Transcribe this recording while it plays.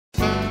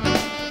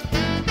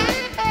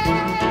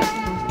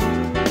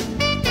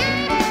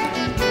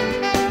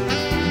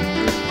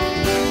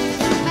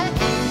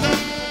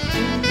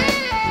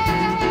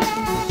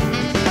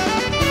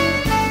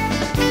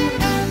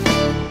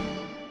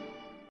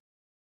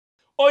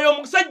oyo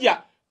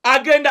musajja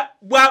agenda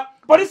bwa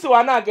polisi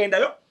wana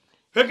agendayo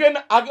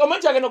agenda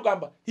omanyi agenda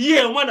okugamba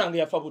ye omwana wange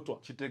yafa Butwa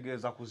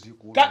kitegeeza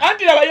kuziikula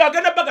anti laba yo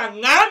agenda paka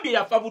ngambye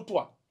yafa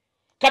Butwa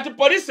kati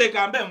polisi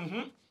egambe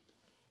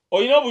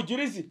oyina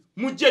obujulizi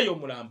mujjeyo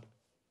omulambo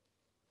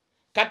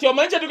kati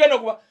omanyi kyetugenda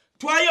okuba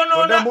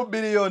twayonona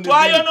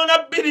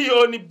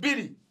biliyoni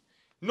 2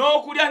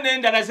 n'okulya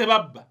n'endala ze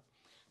babba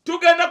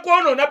tugenda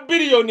kwonoona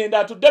biliyoni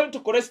endala tuddemu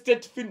tukole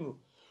state funeral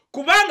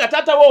kubanga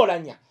taata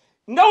Oulanyah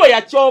nga we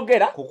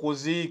yakyogera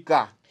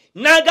kukuziika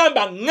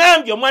n'agamba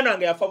ngambye omwana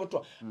wange yafa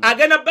Butwa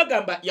agenda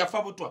bagamba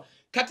yafa Butwa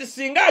kati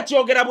singa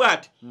akyogera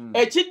bw'ati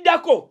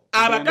ekiddako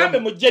abagambe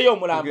mujjeyo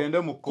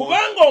omulambo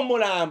kubanga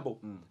omulambo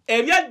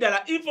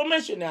ebyaddala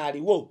information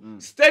aliwo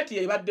state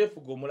yebadde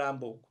efuga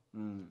omulambo ogwo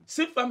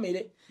si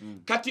family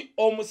kati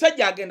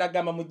omusajja agenda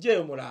agamba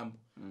mujjeyo omulambo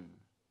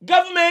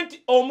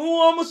government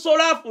omuwa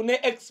omusolo afune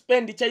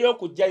expenditure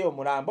y'okujjayo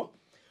omulambo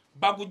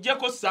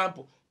bagujjeko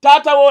sample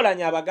taata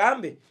Oulanyah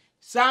abagambe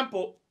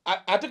sample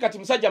ate kati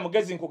musajja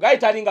mugezi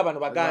nkugayita alinga bano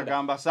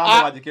baganda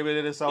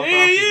bagikeberere South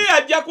Africa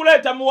ajja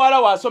kuleeta muwala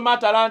wasoma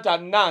Atalanta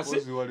Nancy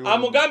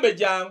amugambe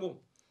jangu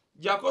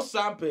jako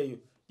sample eyo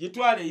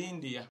gitwale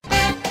India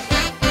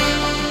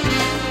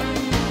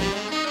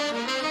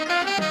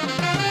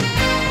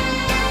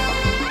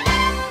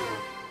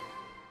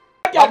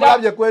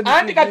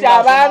anti kati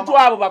abantu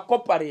abo ba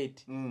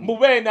corporate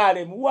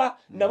mubenaale muwa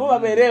nabo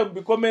babeere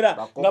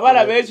mubikomera nga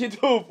balaba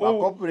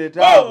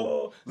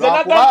ekituufu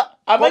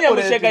amanya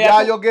mushega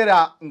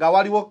yayogera nga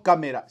waliwo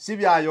kamera si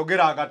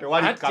byayogera nga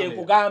tewali kamera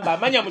kugamba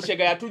amanya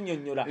mushega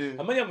yatunnyonnyola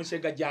amanya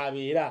mushega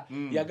jabeera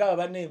yagaba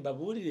banemba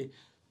bulire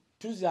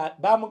tuza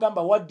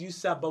bamugamba what do you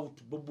say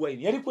about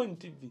Bobiwine yali ku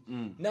TV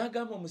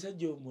n'agamba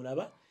omusajja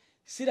omulaba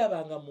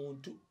sirabanga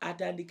muntu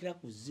atandikira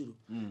ku zero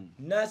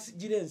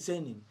nasigira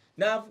ensenini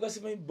navuga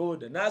simanyi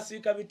boda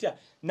nasika bitya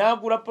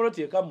nagula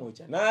poloti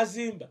ekamocha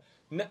nazimba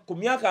ku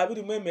myaka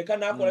 20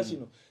 nakola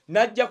kino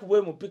najja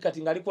kubwe mu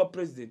pikati ngali kwa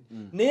president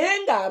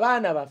nenga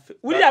abaana baffe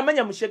uli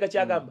amanya mushega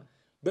kyagamba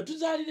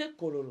betuzalire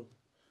kololo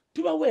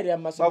tubaweere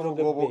amasomo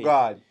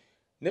gobogali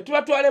ne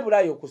tubatwale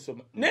Bulaya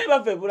okusoma ne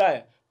bave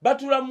Bulaya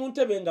batula mu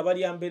ntebe nga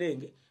bali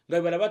amberenge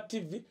nga balaba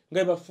TV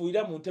nga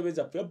bafuira mu ntebe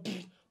za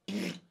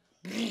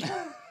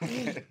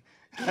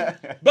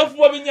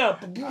bafuwa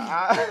binyampu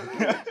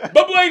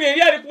Bobiwine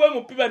yali ali kuba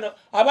mu pibana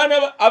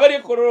abana abali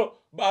kololo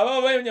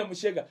baba banya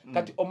mushega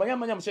kati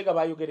omanya mushega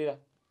bayogerera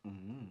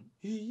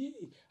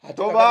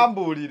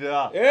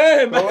tobambulira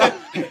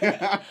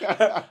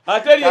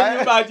atali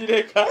enyumba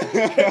agireka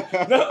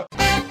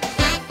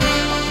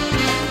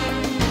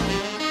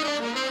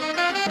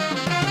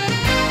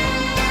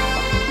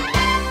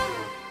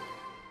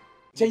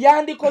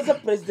kyeyandikoze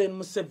President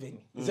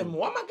Museveni nze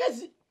muwa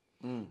magezi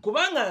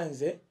kubanga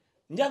nze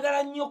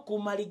njagala nnyo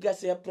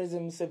kumaligase ya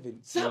President Museveni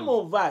some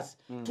of us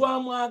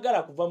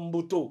twamwagala kuva mu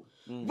buto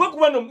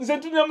bakubano nze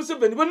ntunira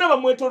Museveni bonna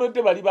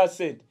bamwetolodde bali ba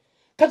sente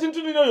kati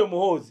ntunira oyo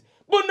muhozi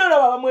bonna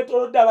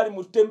bamwetolodde abali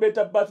mu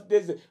tembeta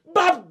birthdays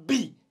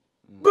babbi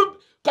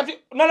kati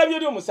nalabye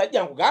oli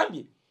omusajja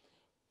nkugambye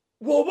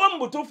woba mu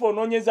butuufu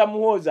onoonyeza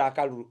muhozi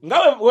akalulu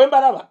nga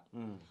wembalaba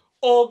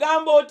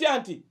ogamba otya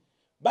nti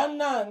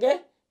bannange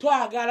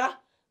twagala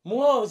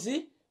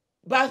muhozi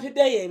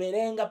birthday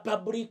eberenga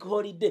public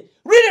holiday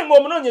really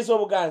ng'omunoonyeza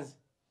obuganzi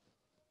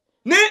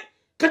ne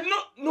kati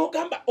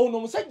n'ogamba ono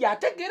omusajja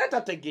ategeera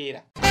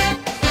tategeera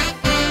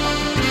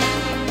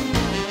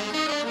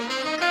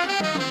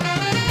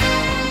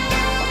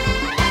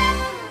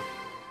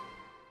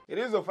It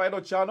is the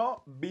final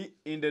channel be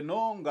in the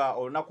know nga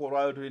olunaku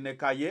olwayo tuline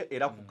Kaye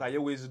era ku Kaye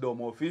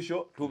Wisdom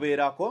official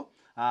tubeerako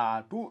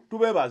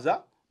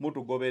tubebaza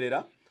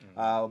mutugoberera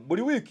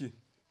buli wiki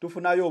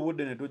tufunayo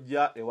obudde ne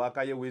tujja ewa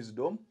Kaye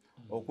Wisdom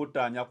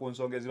okutanya ku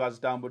nsonga eziba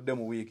zitambudde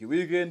mu wiki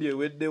weekend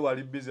ewedde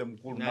wali bize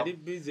mukulu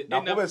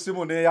nakuba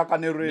essimu neyaka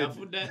ne red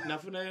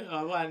nafuna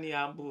abaani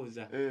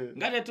yambuuza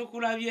ngate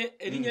tukulabye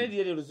erinnya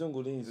lye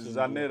luzungu linzu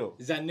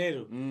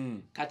zanero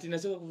kati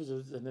nasoka kubuza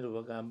zanero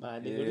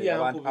bagamba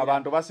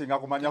abantu basinga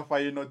kumanya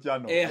final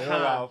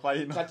channel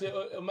kati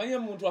manya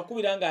muntu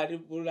akubira nga ali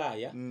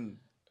Bulaya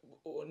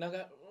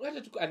naga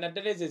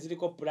anadeleze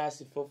ziliko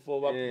plus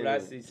 44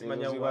 plus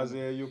simanya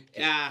waze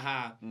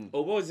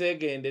obo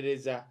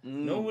zegendereza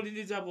no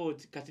buliriza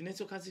boti kati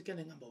neso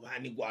kazikene ngamba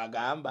bani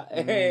gwagamba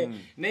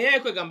naye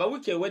kwe gamba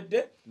wiki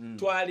wedde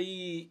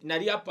twali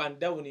nali up and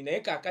down naye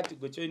kakati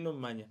gwe cyo ino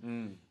mmanya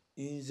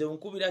nze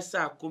nkubira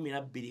saa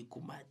 12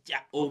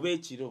 kumaja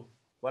obekiro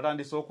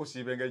watandise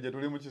okusiiba engeri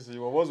tuli mu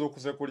kisiibo oboza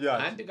okuse kulya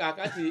anti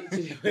kakati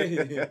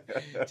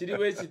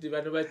kiriwe kiti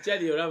bano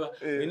bakyali olaba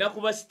ina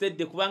kuba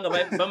steady kubanga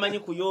bamanyi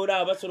kuyola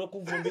abasoro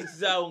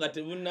kuvumbikizaawo nga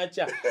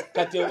tebunnacha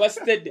kati oba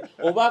steady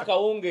oba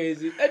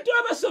akawungezi etu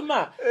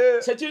abasoma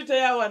security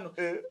ya wano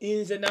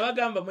inze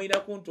nabagamba mwina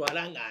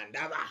kuntwala nga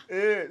ndaba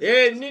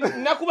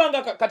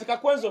nakubanga katika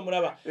kwenzo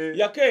mulaba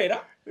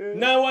yakeera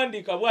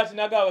n'awandiika bw'ati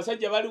n'agamba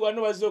abasajja bali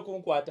wano bazze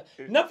okunkwata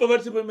naffe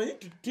batumanyi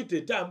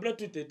tutetambula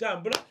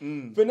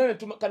ffenna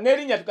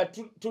n'erinnya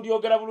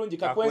tulyogera bulungi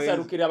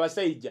kakwensarukira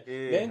abasajja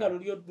naye nga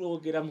luli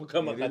olwogera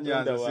mukama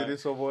katonda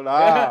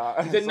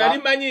nze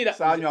nali manyira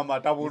sanywa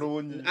amata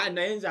bulungi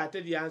naye nze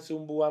ate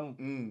lyansumbuwamu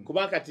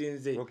kuba kati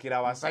nze okira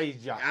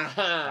abasajja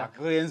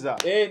akwenza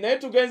naye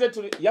tugenze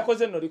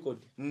yakoze no record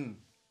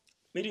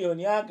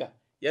miliyoni aga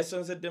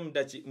yasonzedde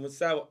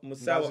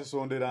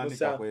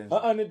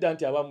nedda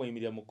nti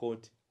abamweyimirira mu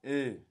kooti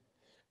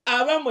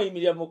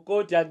abamweyimirira mu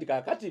kooti andi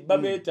kakati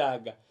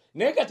babeetaaga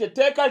naye kati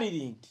etteeka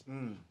liri nti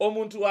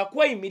omuntu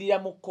akweyimirira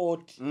mu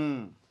kooti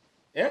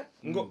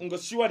ngo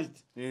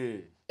surety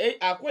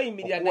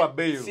akweyimirira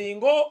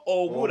singa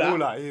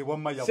obula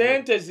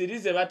sente ziri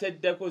ze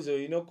bateddeko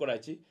zolina okukola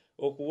ki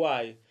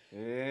okuwaayo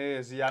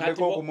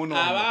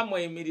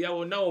abamweyimirira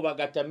wonna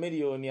obagatta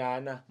miliyoni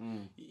 4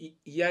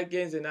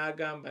 yagenze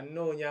n'agamba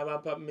noonya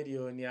abampa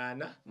miliyoni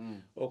 4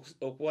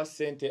 okuwa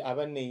sente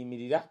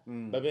abaneeyimirira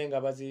babe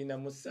nga bazirina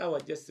mu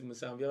ssaawa jasi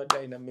 7 yabadde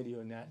alina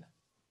miliyoni 4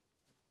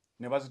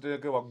 ne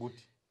baziteekebwa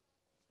guti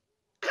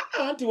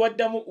anti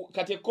waddamu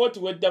kati kooti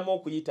weddamu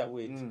okuyita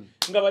bweti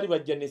nga bali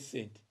bajja ne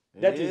sente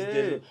that is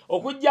the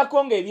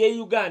okujjako nga ebye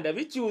Uganda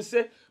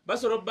bikyuse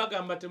basobola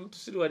bagamba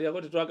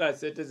temutusirwalirako tetwagala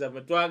sente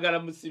zammwe twagala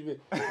musibe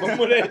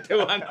mumuleete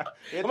wano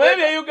omanyi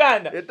ebye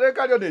Uganda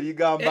etteeka lyo ne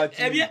ligamba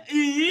ki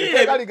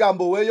etteeka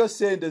ligamba oweeyo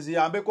sente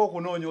ziyambeko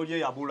okunoonya oli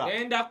eyabula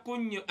enda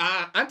kunnyo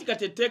anti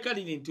kati etteeka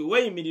liri nti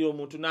weeyimirira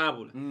omuntu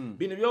n'abula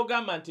bino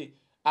byogamba nti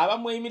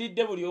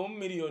abamweyimiridde buli omu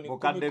miliyoni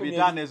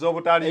 10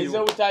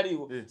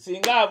 ez'obutaliiwo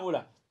singa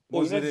abula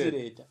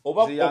ozireeta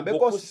oba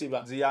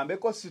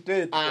ziyambeko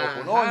state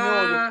okunoonya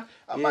oyo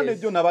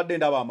amanejjo nabadde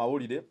ndaba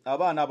amawulire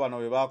abaana bano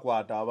bwe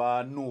bakwata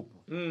abanuupu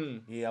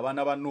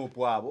abaana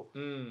banuupu abo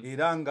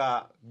era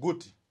nga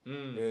guti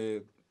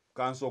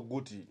kanso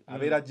guti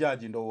abeera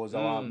judge ndowooza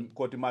wa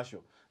court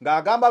martial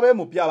ng'agamba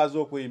beemupya abaze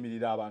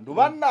okweyimirira abantu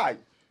bannaye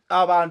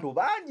abantu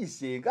bangi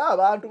senga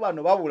abantu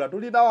bano babula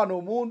tulina wano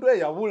omuntu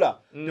eyabula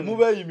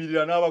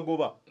temubeeyimirira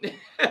n'abagoba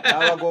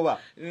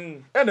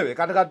anyway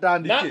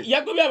katakatandike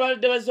yagobye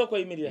abalwadde bazze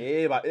okweyimirira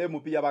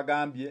MP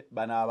yabagambye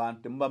bano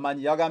abantu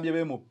temubamanyi yagambye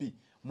beMP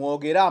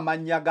mwogere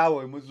amannya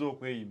gaabwe muzze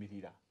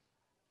okweyimirira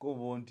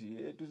kubo nti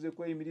tuze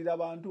kweyimirira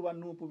abantu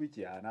banuupu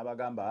bikyana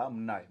abagamba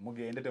munaye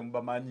mugende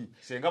temubamanyi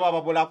senga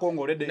bababulako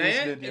ng'oledde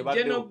incident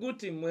ebaddewo Jeno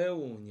Guti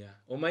mwewuunya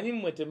omanyi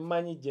mmwe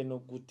temumanyi Jeno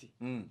Guti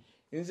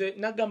nze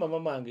nagamba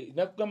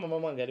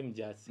mamange ali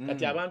mujasi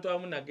kati abantu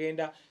abamu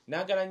nagenda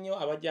nagala nnyo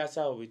abajasi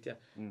abo bitya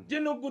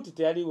Jeno Guti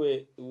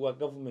teyali wa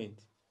government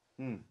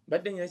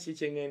badde nnyo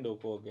kikyengenda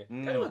okwogera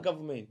tali wa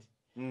government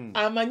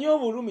amanyi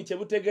obulumi kye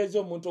butegeeza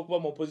omuntu okuba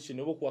mu opposition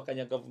oba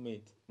okuwakanya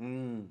government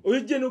oyo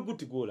Jeno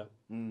Guti gwola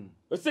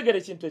osigere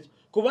ekintu ekyo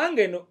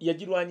kubanga eno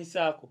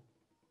yagirwanyisaako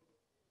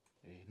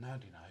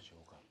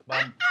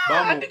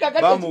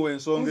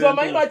nze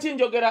omanyi lwaki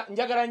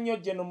njagala nnyo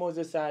Jeno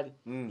Moses Ali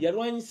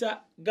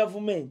yalwanyisa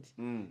gavumenti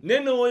naye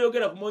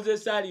n'oyogera ku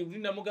Moses Ali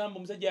namugamba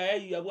omusajja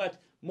yayayuya bw'ati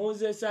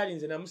Moses Ali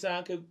nze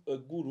namusanka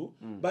eggulu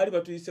baali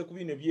batuyise ku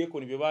bino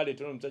ebyekoni bye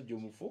baaleeta n'omusajja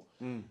omufu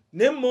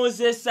ne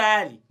Moses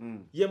Ali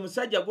ye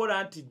musajja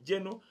gwola nti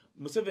Jeno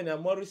Museveni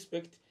amuwa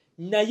respect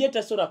naye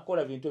tasobola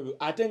kukola bintu ebyo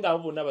ate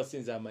ng'abo bonna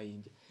basinza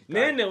amayinja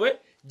naye newe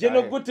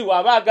Jeno Guti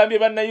waaba agambye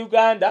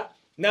bannayuganda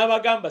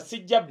n'abagamba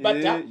sijja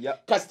bata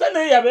kasita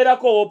naye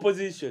yabeerako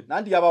opposition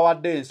nanti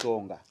yabawadde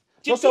ensonga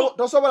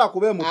tosobola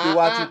kuba muti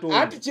wa kitundu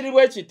anti kiri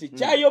bwe kiti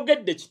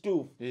kyayogedde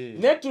kituufu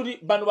ne tuli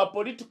bano ba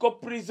political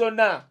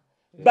prisoner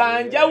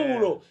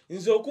banjawulo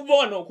nze okuva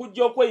wano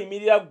okujja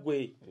okweyimirira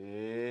gwe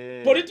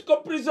political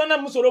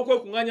prisoner musobola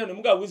okwekuŋŋanya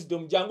nemuga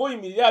wisdom jangu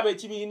oyimirira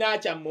ab'ekibiina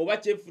kyammwe oba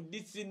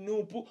kyefudisi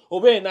nuupu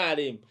oba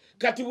NRM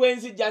kati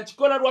bwenzijja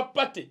nkikola lwa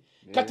pate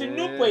kati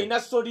nuupu erina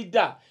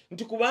solida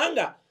nti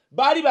kubanga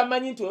baali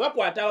bamanyi nti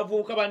webakwata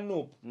abavubuka ba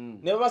nuupu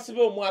ne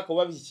babasiba omwaka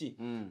oba biki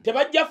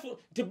tebajja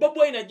nti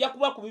Bobiwine ajja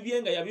kuba ku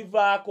bibye nga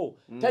yabivaako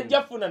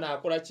tajja funa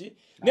n'akola ki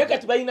naye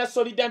kati balina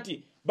solida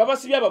nti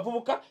babasibye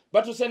abavubuka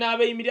batuse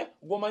n'abeeyimirira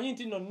gwomanyi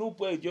nti nno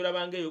nuupu eyo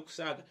gyolabanga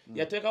ey'okusaaga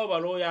yateekawo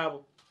balooya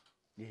abo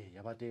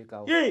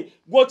yabateekawo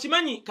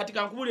gw'okimanyi kati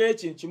kankubulira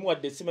ekintu kimu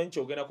wadde simanyi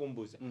kyogenda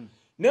kumbuuza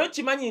naye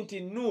okimanyi nti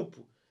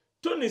nuupu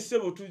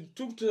tonesebo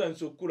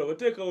tutandise okukula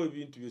bateekawo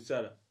ebintu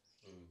byosala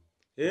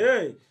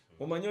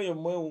omanyi oyo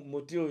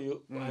muti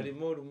oyo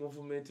alimu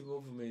movement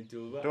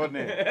oba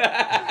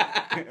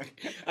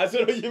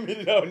asobola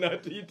oyimirirawo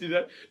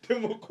n'atuyitira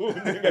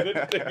temukuumye nga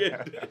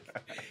tetutegedde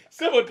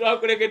sebo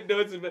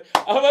twakulegeddewo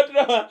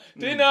abatulaba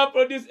tulina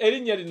abaproduce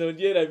erinnya lino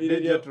lyerabire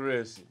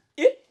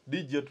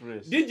DJ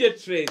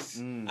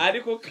Trace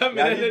ali ku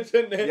kamera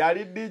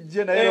yali DJ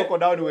naye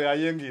lockdown we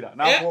yayingira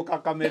n'afuuka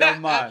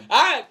cameraman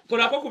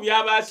kolako ku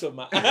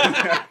byabasoma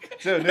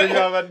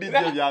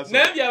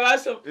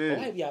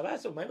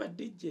byabasoma ba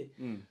DJ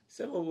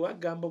sebo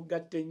bwagamba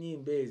ogatta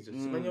ennyimba ezo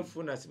simanyi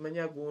ofuna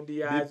simanya gundi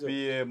yazo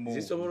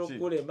zisobola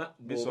okulema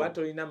bw'oba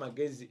tolina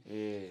magezi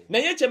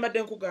naye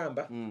kyembadde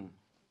nkugamba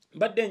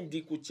mbadde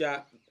ndi ku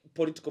kya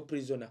political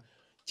prisoner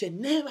kye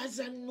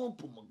neebaza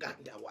Nuupu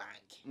muganda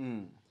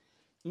wange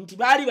nti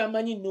baali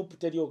bamanyi Nuupu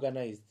teri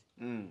organized.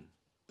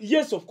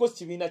 Yes, of course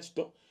kibiina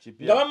kito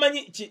nga bamanyi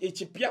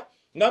ekipya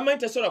nga bamanyi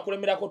tesobola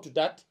kulemerako to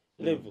that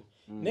level.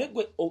 Naye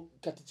gwe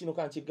kati kino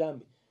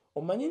kankigambe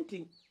omanyi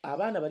nti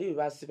abaana bali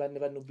bebasiba ne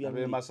banubya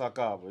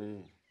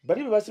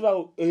bali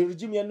bebasiba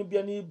regime ya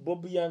nubya ni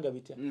Bobiwine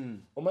bitya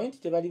omanyi nti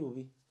tebali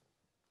bubi.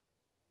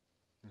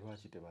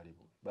 Lwaki tebali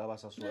bubi?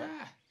 Babasasula?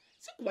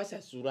 Si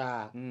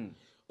kubasasula.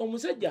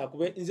 Omusajja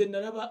akube nze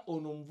nalaba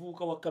ono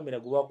omuvubuka wa kamera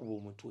gwe bakuba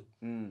omutwe.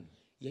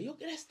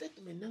 Yayogera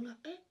statement nanga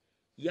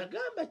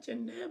yagamba kye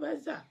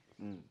neebaza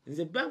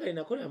nze ebbanga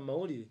linakola mu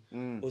mawulire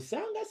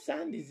osanga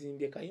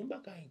sandizimbye kayumba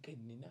kange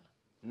nnina.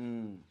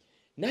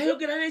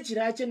 N'ayogera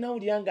n'ekirala kye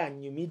nawulira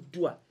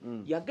ng'annyumiddwa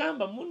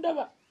yagamba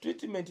mundaba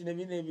treatment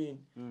nebintu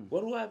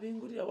waliwo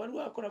abingulira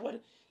waliwo akola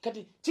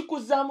kati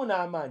kikuzaamu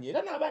n'amaanyi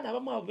era n'abaana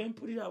abamu abo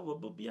bempulira abo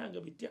Bobiwine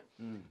bitya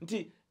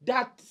nti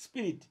that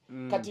spirit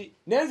kati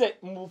nenze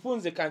mu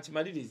bufunze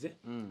kankimalirize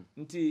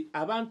nti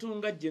abantu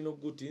nga General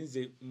Guti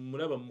nze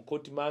mulaba mu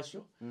court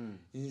martial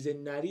nze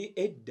nali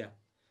edda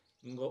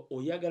nga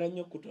oyagala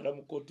nnyo kutola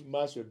mu court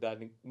martial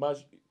dani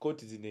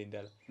court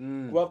zinendala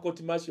kuba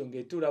court martial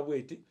ng'etuula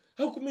bweti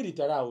ku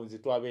military awo nze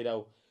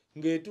twabeerawo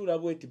ng'etuula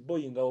bweti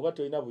boyi nga oba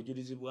tolina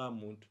bujulizi bwa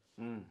muntu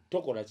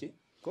tokola ki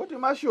court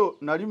martial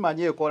nali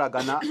manyi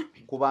ekolagana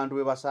ku bantu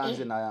be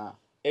basanze na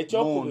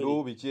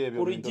mundu biki ebyo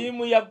ku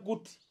regimu ya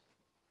Guti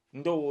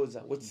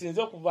ndowooza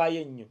wekisinze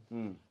okuvaayo ennyo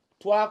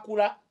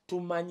twakula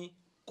tumanyi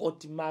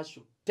court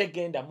martial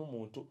tegenda mu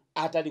muntu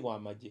atali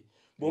w'amagye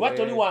bw'oba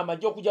toli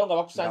w'amagye okujjawo nga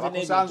bakusanze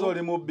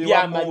n'ebintu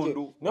by'amagye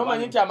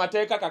n'omanyi nti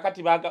amateeka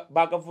kakati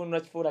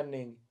bagavunula kifuula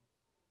nnenge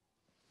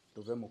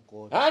tuve mu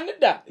court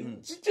nedda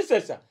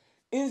kisesa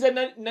nze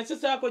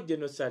nasesaako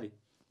genosale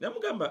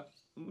namugamba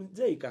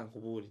nzeyi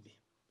kankubuulire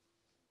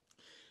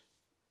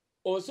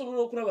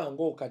osobola okulaba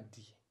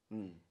ng'okaddiye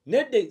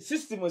nedde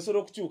system esobola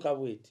okukyuka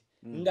bweti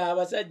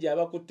ng'abasajja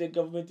abakutte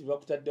gavumenti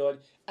bakutadde wali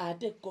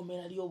ate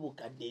ekkomera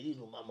ly'obukadde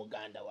liruma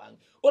muganda wange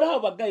olaba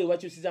bagayi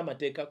bakyusiza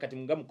amateeka kati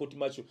nga mu court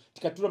martial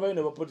tikatulabayo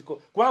ne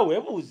bapolitiko kuba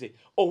weebuuze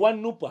owa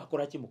Nuupu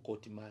akola ki mu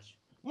court martial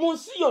mu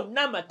nsi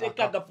yonna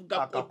amateeka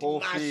agafuga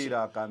court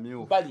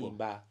martial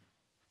balimba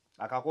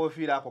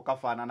akakofiira ako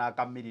kafaanana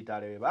aka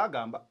military we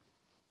bagamba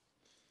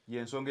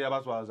yensonga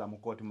yabatwaza mu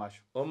court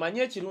martial.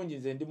 Omanye ekirungi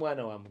nze ndi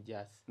mwana wa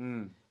Mujaasi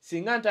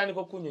singa ntandika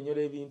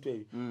okunyonyola ebintu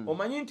ebyo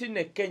omanyi nti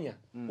ne Kenya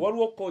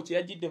waliwo coach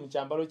yajidde mu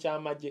kyambalo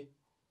ky'amagye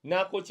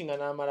n'akokinga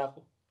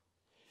n'amalako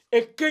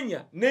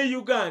Kenya ne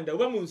Uganda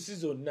oba mu nsi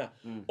zonna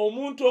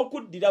omuntu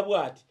okuddira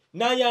bw'ati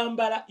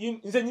n'ayambala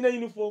nze nyina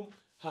uniform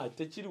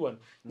tekiri wano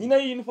nyina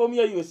uniform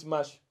ya US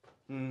Marshal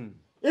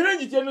era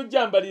njiteno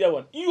jambalira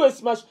wano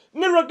US Marshal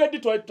ne ragadi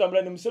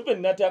twatambula ne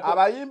Museveni nataka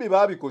abayimbi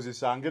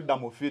babikozesa ngedda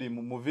mu film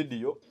mu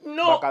video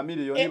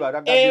bakamiliyoni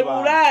baragadi ba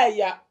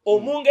Ulaya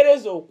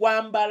omungereza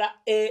okwambala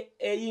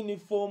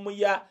uniform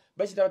ya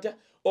bashita batya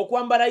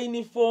okwambala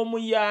uniform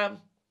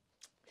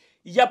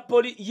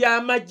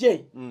ya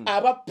maje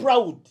aba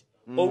proud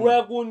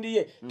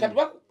olwagundiye kati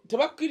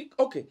tebakiri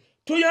okay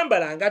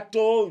tuyambala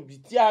ngato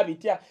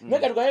bitya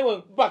nakati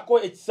kwayewe bako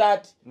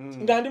ekisati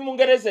ngandi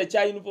mungereza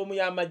ekya uniform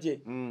ya maje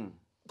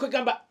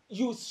kwegamba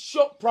you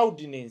show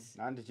proudness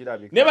nandi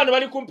kirabika ne bano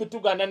bali kumpi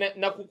tuganda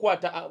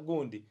nakukwata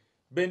gundi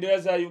bendera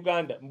za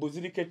Uganda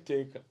mbuzirike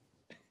etteeka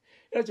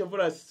era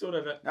kyovula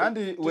sisora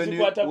nandi when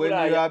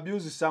you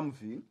abuse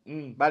something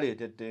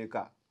baleeta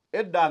etteeka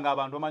eddanga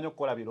abantu bamanyi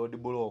okukola bi road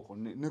block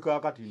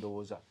nikakati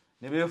ndowooza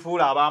ne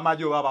beefuula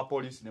ab'amagye oba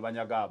abapoliisi ne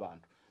banyaga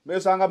abantu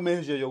besanga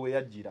menje eyo we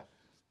yajjira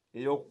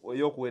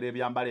eyokuwera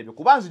ebyambalo ebyo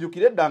kuba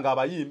nzijukira eddanga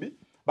abayimbi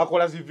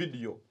bakola zi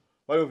video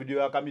waliwo video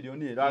ya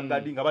kamiliyoni era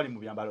ngadi nga bali mu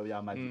byambalo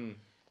by'amagye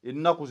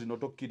ennaku zino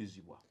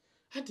tokkirizibwa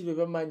ati be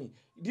bamanyi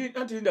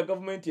anti linda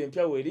government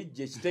empya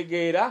werijje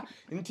kitegeera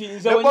nti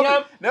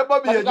nzonya ne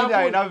Bobi yennyini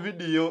alina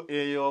video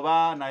eyo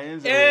ba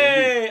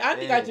nayenze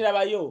anti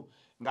kakirabayo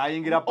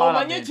ng'ayingira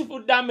parliament omanye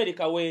kifudde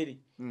America weeri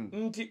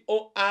nti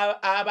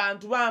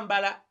abantu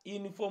bambala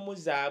uniform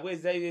zaabwe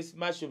eza US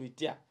Marshal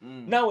bitya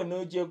nawe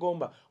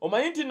n'ogyegomba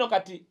omanyi nti no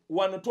kati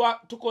wano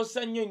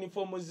tukosa nnyo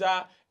uniform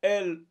za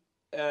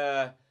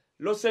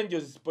Los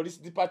Angeles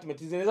Police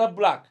Department zineza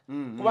black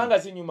kubanga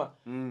zinyuma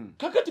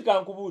kakati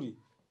kankubuli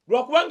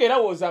lwakubanga era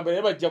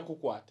wozambala bajja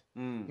kukwata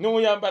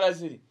n'oyambala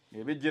ziri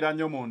ebijjira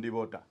nnyo mu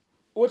ndibota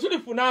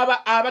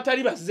wetulifuna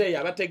abatali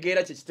bazeeya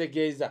abategeera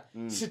kyekitegeeza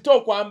sito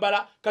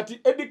okwambala kati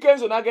Eddie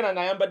Kenzo n'agenda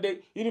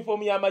ng'ayambadde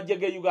uniform y'amagye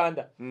ge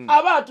Uganda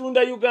aba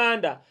atunda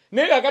Uganda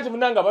naye kakati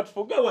munanga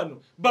batufuga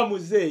wano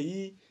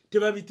bamuzeeyi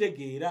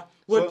tebabitegeera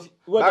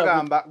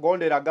bagamba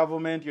gondera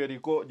gavumenti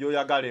eriko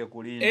gyoyagala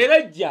ekulinda era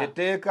ejja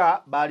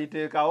etteeka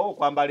baliteekawo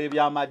okwambala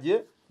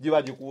ebyamagye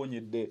giba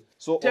gikuwunyidde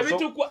so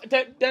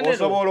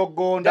osobola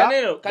okugonda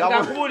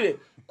kakakubule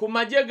ku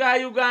magye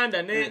ga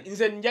Uganda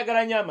nze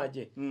njagala nnyo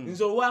amagye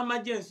nze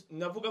ow'amagye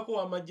navugako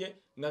w'amagye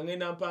nga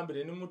ngenda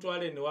mpambire ne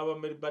mutwale ne waba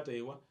Melbata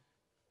ewa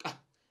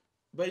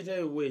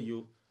bayitayo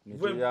weeyo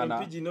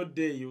empigi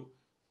nodde eyo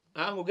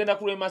ng'ogenda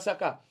kulwa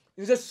Masaka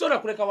nze sisobola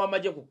kuleka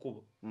w'amagye ku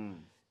kkubo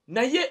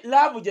naye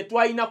laavu gye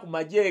twalina ku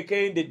magye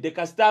ekendedde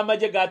kasita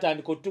amagye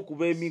gatandika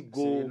otukuba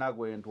emiggo sina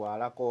gwe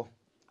ntwalako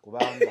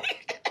kubanga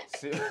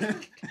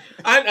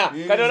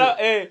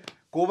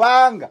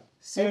kubanga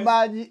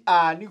simanyi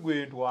ani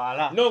gwe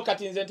ntwala no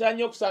kati nze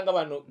ntanya okusanga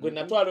bano gwe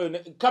natwala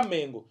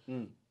Kamengo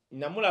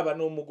namulaba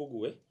n'omugugu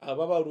we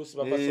ababa oluusi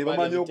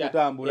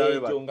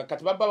nga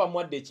kati baba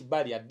bamwadde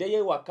ekibali addeyo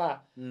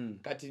ewaka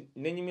kati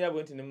nenyumira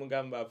bwe nti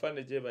nemugamba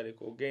afande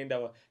gyebaleka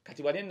ogenda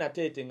kati wali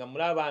nateete nga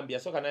mulaba bambi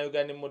asooka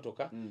nayogera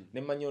n'emmotoka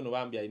nemmanyi ono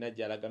bambi alina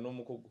gy'alaga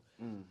n'omukugu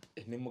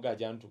nemuga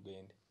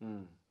jantugende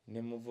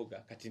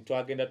nemuvuga kati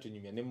twagenda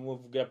tunyumya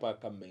nemuvugira pa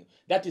Kamengo.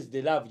 That is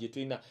the love gye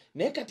tulina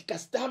naye kati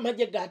kasita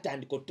amagye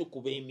gatandika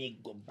otukuba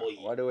emiggo boy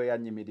waliwo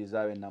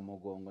yanyimiriza we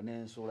namugongo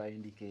n'ensula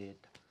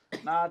indicator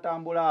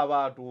n'atambula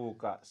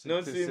abaatuuka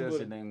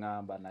sisi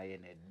neŋŋamba naye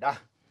nedda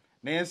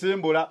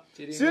n'ensimbula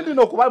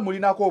sindina okuba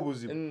mulinako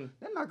obuzibu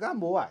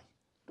nenagamba owaayi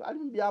twali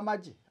mu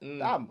byamagye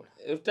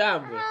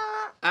tambula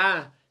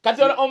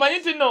kati omanyi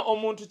nti no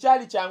omuntu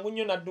kyali kyangu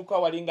nnyo nadduka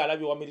wali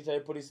ng'alabye wa military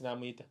police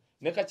n'amuyita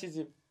ne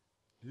kakizibu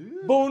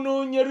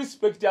bonoonye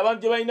respect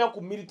abantu gye balina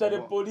ku military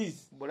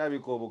police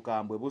bulabika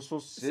obukambwe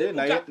bususse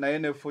naye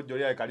nefujjo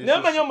lyaye kali naye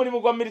omanyi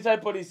omulimu gwa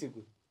military police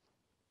gwe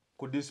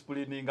ku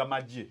disciplininga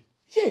magye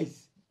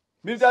yes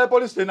military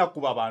police tena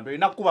kuba abantu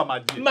ina kuba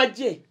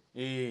magye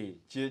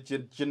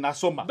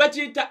kinasoma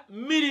bakiyita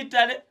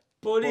military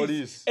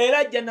police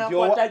era jja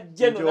nakwata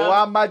general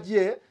wa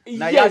magye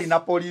naye alina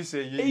police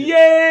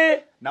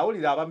ye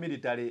nawulira aba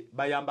military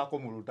bayambako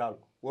mu lutalo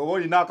wowe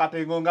olina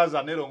akatengo nga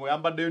zanero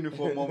ngoyambadde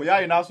uniform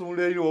omuyayi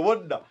n'asumulira eri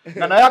wobodda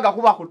nga naye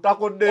agakuba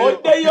kutako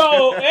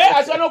oddeyo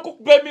asobola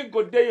okukuba emiggo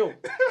oddeyo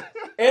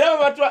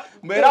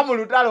era mu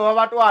lutalo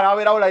babatwala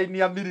abeerawo layini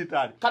ya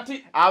military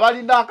kati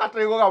abalina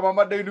akatengo nga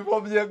bambadde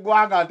uniform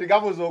y'eggwanga nti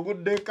gabuze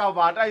ogudde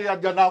kava ate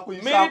yajja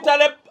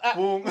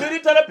n'akuyisako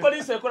military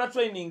police ekola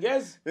training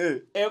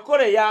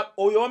ekola ya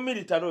oyo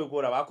military oyo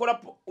golaba akola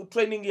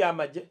training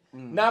y'amagye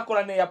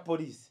n'akola n'eya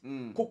police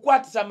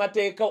kukwatisa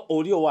amateeka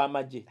oli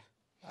ow'amagye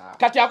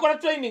kati akola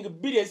training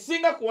bbiri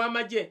esinga kuwa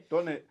amagye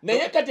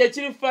naye kati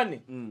ekiri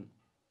fane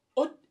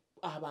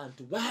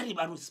abantu baali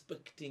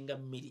barespectinga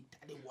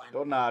military one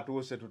tona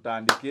atuuse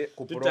tutandike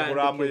ku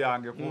programu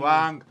yange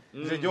kubanga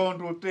nze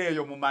gyontutte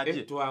eyo mu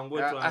magye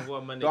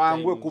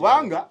twangwe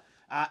kubanga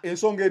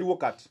ensonga eriwo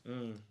kati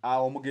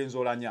omugenzi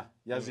Oulanyah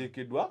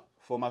yaziikiddwa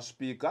former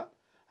speaker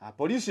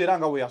poliisi era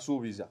nga bwe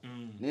yasuubiza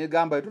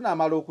negamba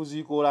tunamala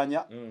okuziika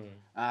Oulanyah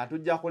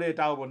tujja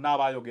kuleetawo bonna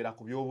abayogera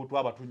ku by'obutwa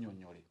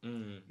abatunnyonnyole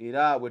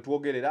era bwe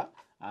twogerera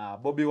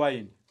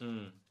Bobiwine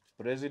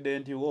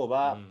presidenti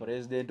oba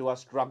presidenti wa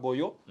struggle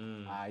yo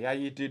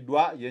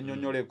yayitiddwa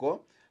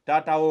yennyonnyoleko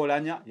taata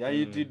Oulanyah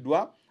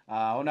yayitiddwa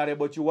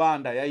honorable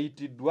Kiwanda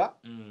yayitiddwa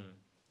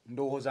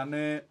ndowooza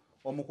ne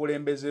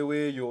omukulembeze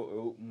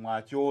weeyo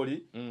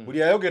Mwakyoli buli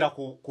yayogera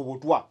ku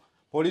butwa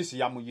poliisi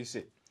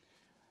yamuyise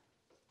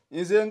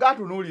nze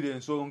ngatunuulira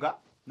ensonga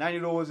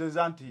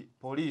nandirowoozeza nti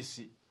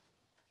poliisi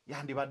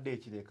yandibadde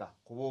ekireka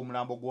kuba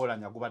omulambo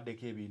gw'Oulanyah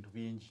gubaddeko ebintu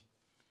bingi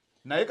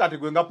naye kati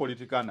gwe nga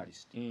political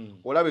analyst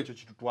olaba ekyo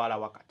kitutwala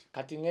wakati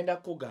kati ngenda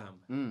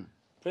kugamba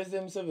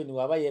President Museveni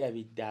waba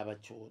yerabidde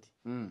abakyoli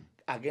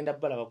agenda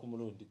balaba ku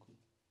mulundi gwe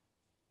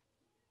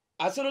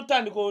asobola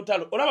otandika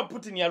olutalo olaba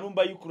Putin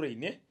yalumba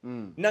Ukraine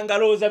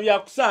nangalowooza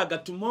byakusaaga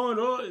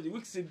tomorrow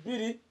weeks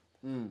bbiri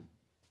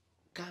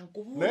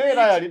naye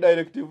era yali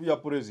directive ya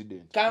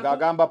president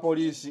ng'agamba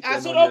poliisi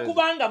asobola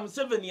okubanga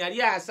Museveni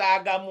yali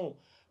asaagamu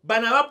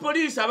bano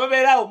abapoliisi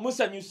ababeerawo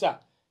musanyusa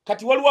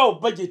kati waliwo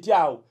budget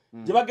awo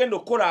gye bagenda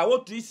okukola awo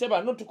tuyise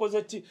bano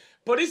tukoze ki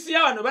poliisi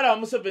ya wano balaba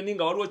Museveni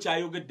nga waliwo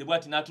kyayogedde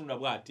bwati n'atunula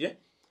bwati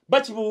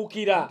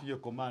bakibuukira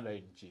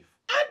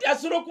anti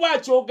asobola okuba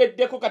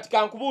akyogeddeko kati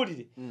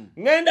kankubuulire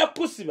ngenda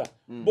kukusiba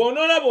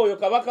bw'onoolaba oyo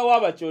kabaka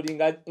w'abakyoli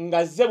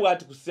ng'azze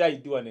bwati ku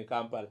saidi wano e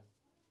Kampala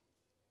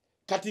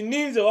kati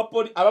ninze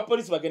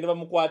abapoliisi bagende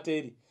bamukwata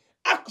eri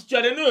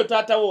actually n'oyo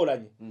taata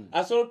Oulanyah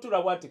asobola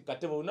otula bwati ku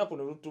katebe olunaku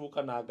ne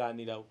lutubuka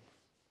n'agaanirawo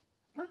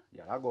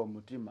yalaga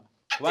omutima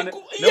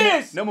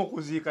ne mu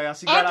kuziika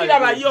yasigala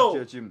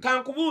atirabayo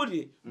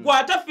kankubuulire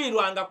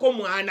bw'atafiirwangako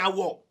mwana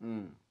wo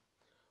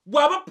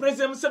bw'aba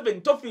President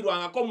Museveni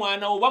tofiirwangako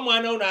mwana wo oba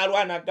mwana wo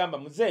n'alwana agamba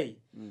muzeeyi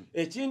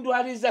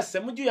ekindwaliza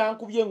ssemuju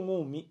yankubye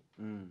eŋŋuumi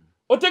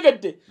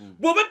otegedde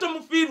bw'oba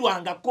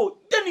tomufiirwangako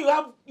then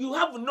you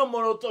have no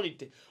moral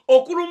authority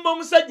okulumba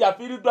omusajja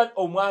afiiriddwa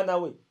omwana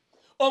we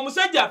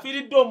omusajja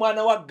afiiridde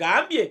omwana wa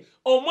gambye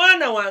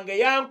omwana wange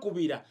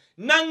yankubira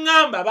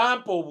naŋŋamba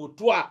bampa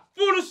obutwa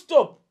full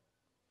stop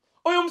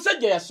oyo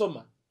omusajja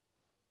yasoma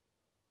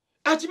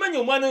akimanyi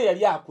omwana we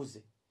yali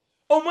akuze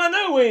omwana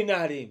we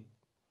weenaalemu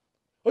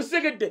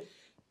otegedde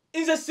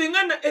nze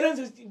singa era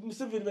nze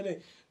Museveni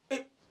bane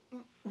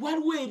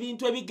waliwo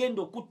ebintu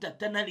ebigenda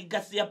okuttattana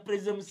ligasi ya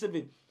President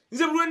Museveni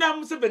nze bulwenda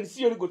Museveni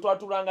si yoli gwe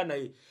twatulanga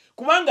naye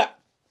kubanga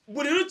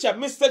buli lukya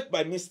mistake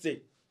by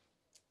mistake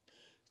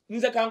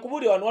nze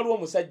kankubuulira wano waliwo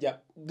omusajja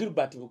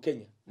Gilbert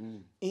Bukenya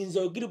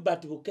nze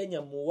Gilbert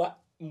Bukenya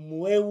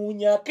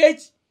muwewuunyako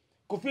eki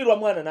kufiirwa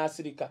mwana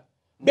n'asirika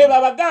beba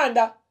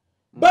Abaganda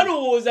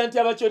balowooza nti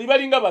abacholi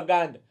balinga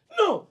baganda.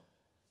 No,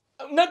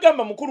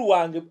 nagamba mukuru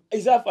wange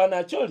izafana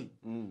acholi.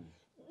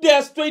 They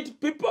are straight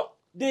people.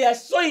 They are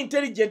so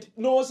intelligent.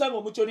 No osanga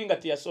omucholi nga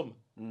tiyasoma.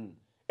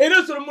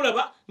 Era solo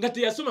mulaba nga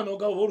tiyasoma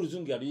n'ogaba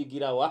oluzungu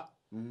aluyigirawa.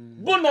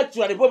 Bo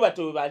naturally bo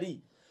bato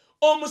bali.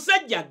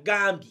 Omusajja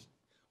gambi.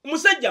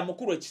 Omusajja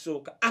mukuru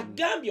ekisooka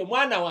agambye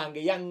omwana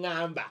wange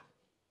yangamba.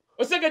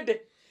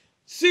 Osegedde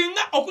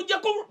singa okujja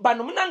ko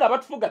bano munanga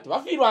batufuga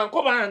tebafiirwa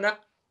nko baana.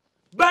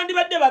 Bandi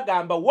badde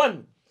bagamba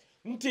one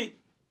nti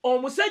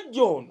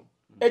omusajja ono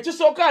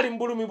ekisooka ali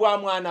mbulumi bwa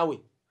mwana we.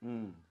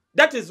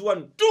 That is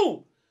one.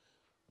 Two,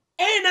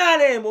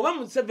 NRM oba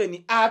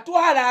Museveni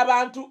atwala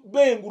abantu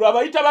bengulu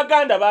abayita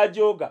baganda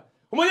bajoga.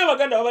 Omonya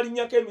baganda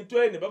babalinyako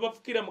emitwene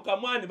babafukira mu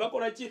kamwani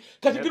bakola ki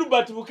kati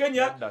Gilbert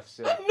Bukenya.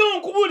 No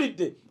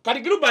nkubulidde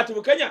kati Gilbert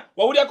Bukenya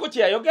wawulyako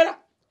kye yayogera.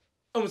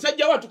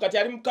 Omusajja watu kati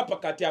ali mukapa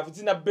kati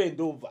avuzina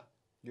bend over.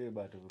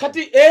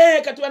 Kati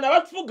bana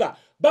batufuga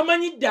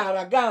bamanyidde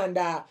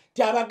abaganda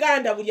ti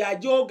abaganda buli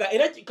ajoga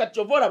era kati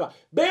chovolaba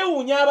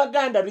bewunya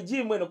abaganda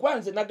regime eno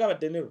kwanze nagaba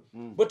denero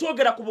bwe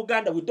twogera ku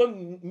Buganda we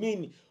don't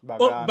mean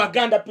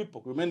baganda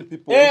people. We mean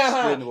people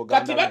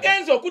kati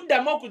bagenzo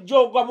okuddamu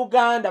okujoga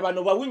Buganda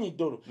bano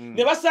bawunyidolo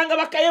ne basanga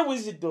bakaye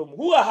wisdom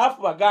who are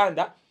half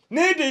baganda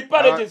need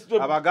iparages to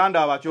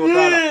abaganda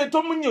abakyotala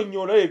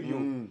tomunyonyola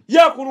ebyo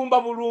yakulumba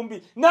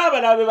bulumbi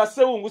n'abalabe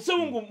basewungu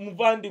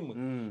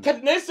muvandimwe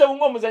kati naye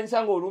sewungu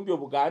omuzanyisanga olumbi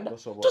Obuganda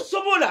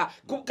tosobola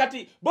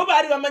kati bo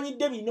baali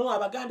bamanyidde bino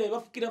abaganda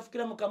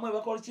bafukira mu kamwe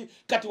bakola ki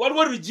kati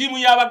waliwo regime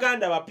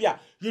y'abaganda bapya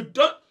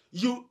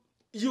you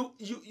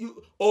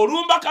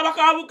olumba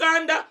kabaka wa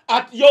Buganda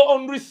at your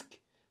own risk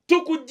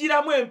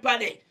tukujiramu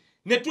empale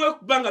netwe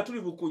kubanga tuli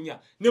bukunya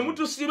ne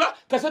mutusiba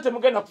kasate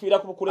mugenda kufiira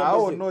ku bukulembeze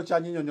awo no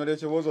kyanyinyonyole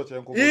ekibuzo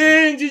kyenkubu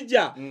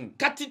njija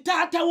kati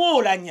taata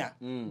Oulanyah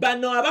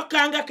bano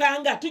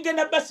abakanga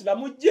tugenda basi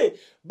bamujje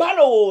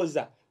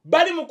balowooza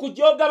bali mu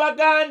kujoga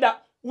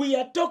baganda. We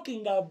are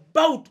talking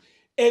about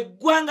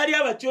eggwanga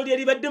ly'abatyoli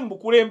eribadde mu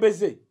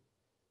bukulembeze.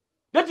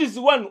 That is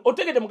one.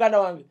 Otegede muganda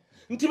wange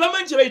nti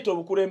bamanyi kye bayita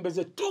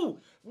obukulembeze. Two,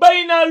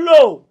 balina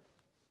law.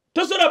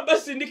 Tosobola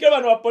basindike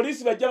bano ba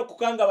poliisi bajja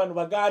kukanga bano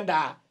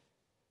baganda.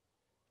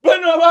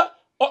 Bano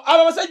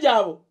abasajja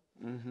abo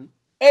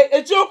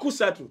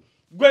ekyokusatu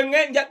gwe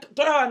ngenja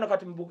tolabano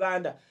kati mu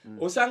Buganda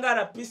osanga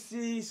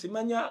RPC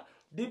simanya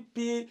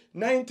DP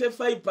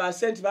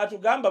 95%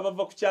 batugamba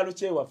bava ku kyalo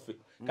kyewaffe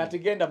kati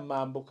genda mu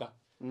mambuka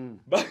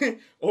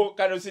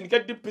kano sindika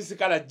DP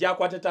sikala jja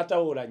kwata taata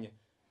Oulanyah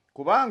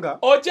kubanga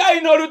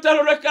okyayina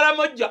olutalo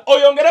lw'ekkalamojja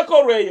oyongereko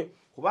olweyo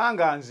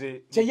kubanga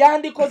nze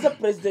kyeyandikoze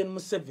President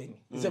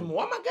Museveni nze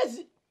muwa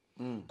magezi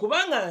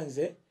kubanga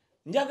nze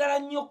njagala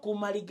nnyo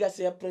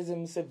kumaligase ya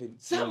President Museveni.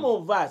 Some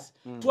of us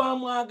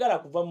twamwagala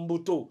kuva mu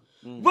buto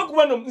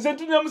bakubano nze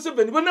ntunira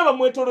Museveni bonna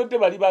bamwetolodde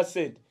bali ba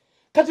sente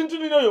kati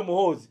ntunira oyo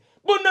muhozi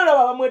bonna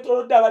laba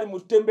bamwetolodde abali mu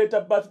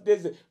tembeta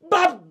birthdays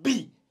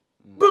babbi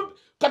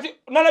kati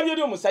nalabyo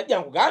oli omusajja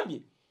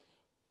nkugambye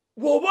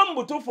bw'oba mu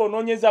butuufu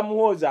onoonyeza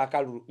muhozi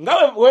akalulu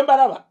nga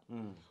wembalaba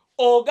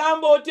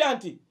ogamba otya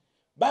nti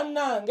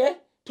bannange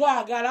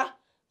twagala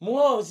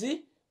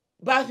muhozi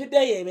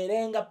birthday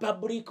eberenga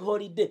public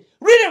holiday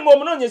really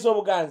ng'omunoonyeza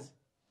obuganzi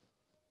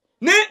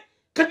ne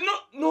kati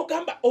no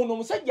gamba ono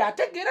omusajja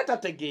ategeera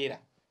tategeera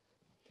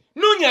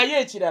noonyayo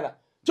ekirala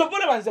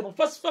kyova banze mu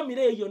first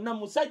family eyo yonna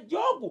musajja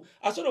ogu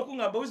asobola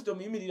okungamba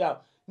wisdom yimirirawo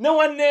ne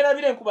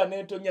wanneerabira enkuba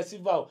n'entonya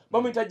sivaawo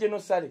bamuyita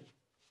genosale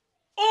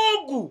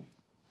ogu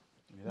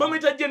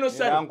bamuyita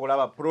genosale era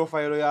nkulaba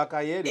profile ya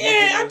Kaye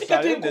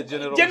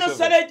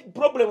genosale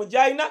problem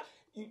gy'alina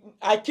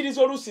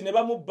akkiriza oluusi ne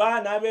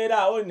bamubba n'abeera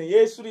awo ne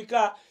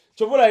yeesulika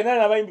kyovula alina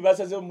n'abayimbi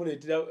basaze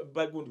omuleetera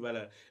bagundi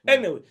balala.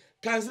 Anyway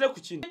kanzire ku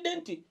kino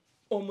nti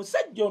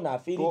omusajja ono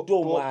afiiridde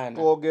omwana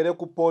twogere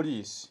ku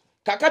poliisi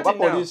kakati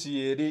poliisi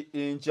yeri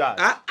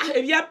incharge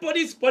ebya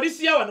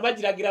poliisi ya wano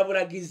bagiragira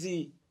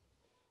bulagizi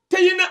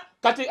teyina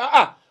kati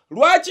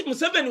lwaki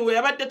Museveni we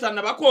yabadde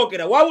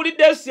tannabakwogera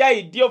wawulidde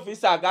CID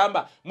office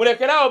agamba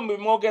mulekerawo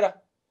mwogera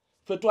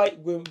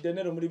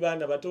denero muri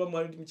bana bato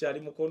bamwali mchali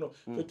mukono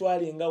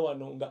twali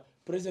wano nga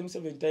President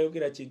Museveni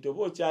tayogera kintu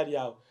obo kyali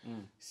awo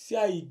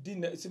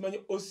CID simanyi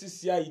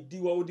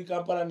OCCID wawudi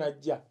Kampala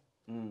najja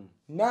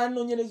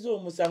nanonyereza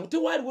omusango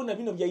tewali wona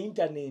bino bya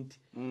internet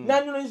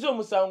nanonyereza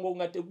omusango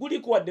nga teguli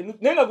kwadde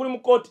nenga guli mu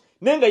court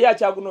nenga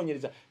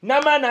yakyagunonyereza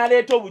namana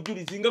aleeta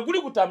obujulizi nga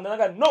guli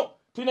kutamnaga no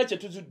tulina kye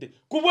tuzudde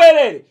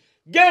kubwerere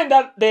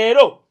genda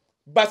leero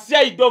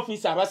CID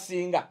office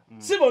abasinga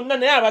si bonna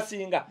naye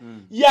abasinga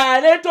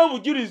yaleeta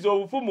obujulizi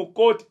obufu mu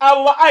court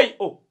abo ba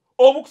IO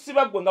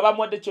obukusiba gwe nga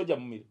bamwadde kyoja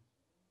mu miro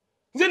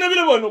nze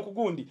nebiro bono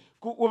okugundi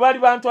we bali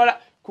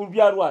bantwala ku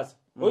byalwaza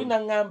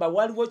olina ngamba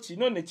waliwo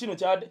kino ne kino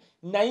kyadde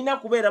nalina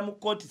kubeera mu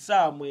court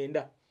saa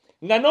 9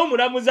 nga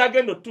n'omulamuzi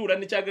agenda otuula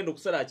nekyagenda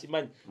okusala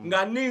akimanyi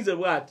nga nninze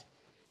bw'ati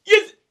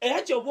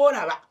era kyoba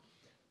olaba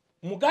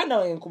muganda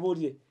we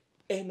nkubuulire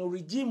eno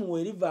regime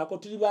werivaako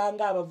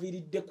tulibanga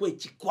abaviiriddeko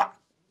ekikwa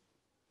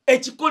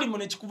ekikoli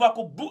muno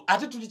ekikuvaako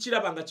ate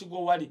tulikiraba nga kigwa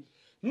wali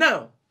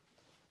now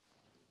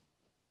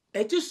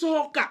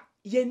ekisooka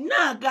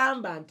yenna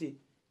agamba nti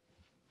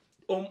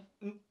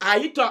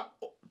ayita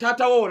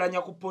taata we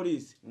Oulanyah ku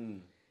poliisi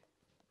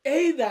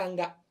either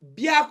nga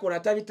byakola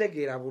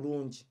tabitegeera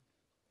bulungi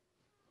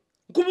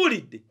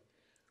nkubulidde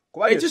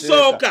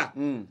ekisooka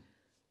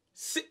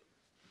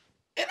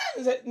era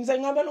nze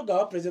ngamba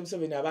nogawa President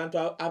Museveni abantu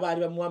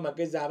abaali bamuwa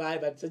amagezi abaali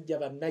basajja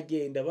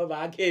bannagenda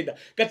babagenda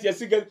kati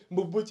yasiga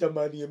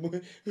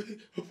mbubuchamani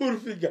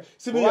furufiga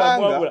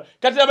simuyamwabula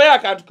kati abaye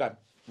akantu kano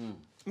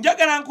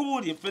njagala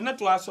nkubuulire ffenna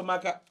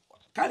twasomaka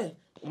kale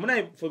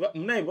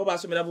munayi bo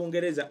basomera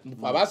Bungereza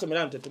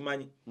abasomera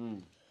ntetumanyi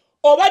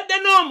obadde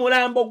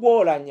n'omulambo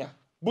gw'Oulanyah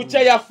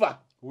bukya yafa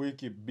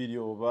wiiki 2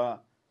 oba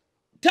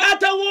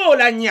taata we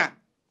Oulanyah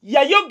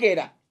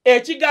yayogera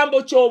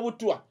ekigambo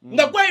ky'obutwa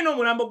nga gwalina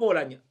omulambo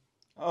gw'Oulanyah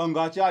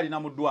ng'akyalina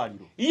mu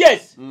ddwaliro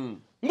yes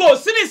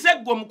ng'osirise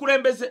gwe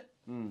omukulembeze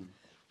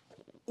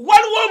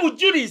waliwo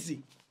obujulizi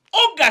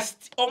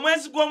August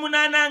omwezi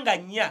gw'omunaana nga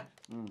 4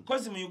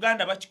 kozi mu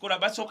Uganda bakikola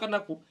basooka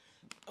naku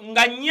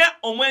nga 4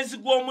 omwezi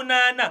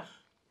gw'omunaana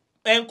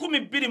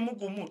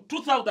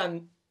 2021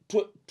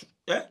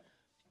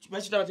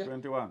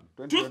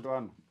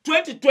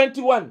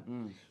 2021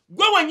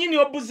 gwe wenyini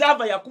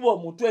observer yakuba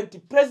omutwe nti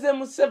President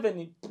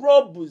Museveni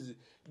probes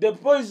the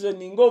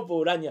poisoning of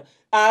Oulanyah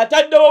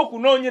ataddewo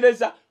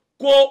okunoonyereza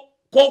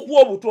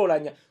kw'okuwa obutwa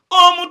Oulanyah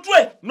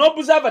omutwe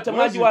n'observer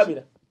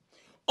temagiwabira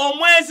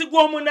omwezi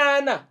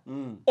gw'omunaana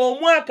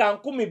omwaka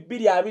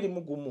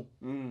 2021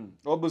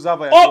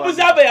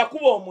 observer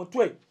yakuba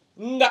omutwe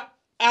nga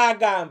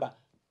agamba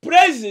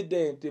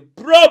President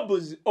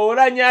probes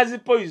Oulanyah's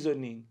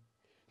poisoning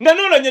nga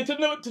n'Oulanyah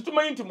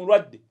tetumanyi nti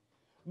mulwadde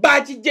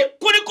bakijje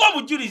kuliko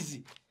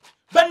obujulizi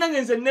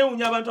bannange nze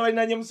neewunya abantu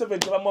abalinanye Museveni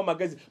tebamuwa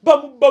amagezi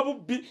bamubba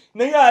bubbi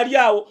naye ali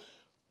awo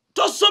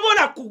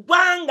tosobola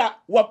kubanga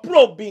wa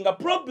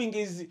probing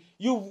is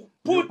you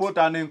put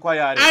an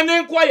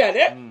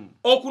inquiry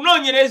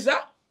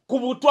okunoonyereza ku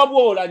butwa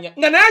bw'Oulanyah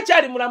nga naye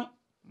akyali mulamu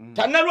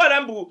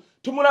tannalwala mbu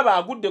tumulaba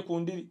agudde ku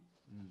ndiri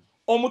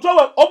omutwe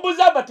we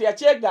obuzaba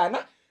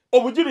teyakyegaana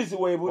obujulizi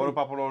weebuli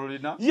olupapula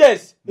olulina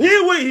yes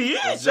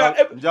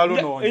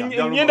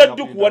nyenda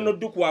dduku wano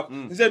dduku wako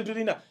nze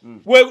ntulina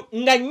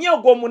nga 4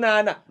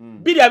 ogw'omunaana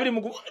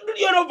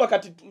 2021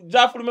 kati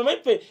zafuluma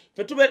maife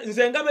fetube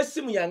nze ngaba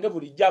essimu yange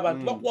bulijjo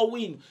abantu bakuwa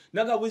wino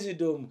naga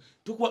wisdom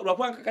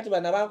lwakwanga kati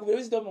bana bankubira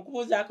wisdom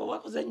kubuuzaako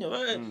wakoze nnyo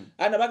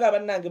ana bagaba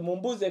nange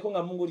mumbuuzeeko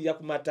nga mungulira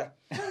ku mata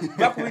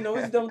bakuwino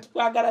wisdom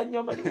tukwagala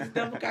nnyo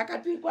wisdom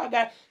kakati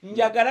kwagala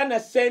njagala na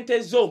ssente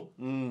zo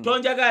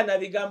tonjagala na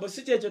bigambo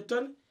si kyekyo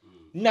toni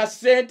na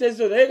sente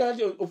zo naye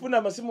kati ofuna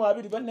amasimu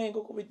 2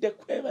 bannayengo kubidde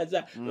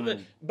kwebaza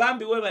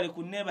bambi webale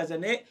kunnebaza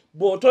naye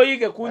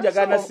bw'otoyige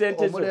kunjagala na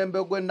sente zo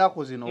omulembe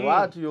gw'ennaku zino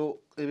waatyo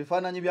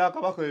ebifaananyi bya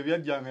kabaka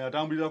ebyajjanga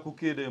yatambulira ku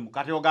KDM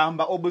kati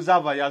ogamba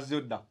observer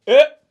yazodda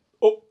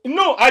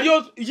no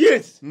aliyo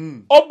yes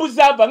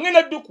observer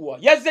ngena ddukuwa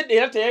yazedde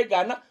era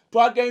teyegaana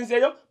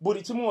twagenzeyo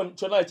buli kimu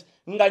kyonna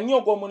nga 4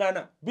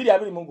 ogw'omunaana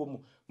 2021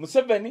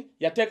 Museveni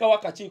yateekawo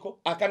akakiiko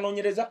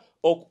akanoonyereza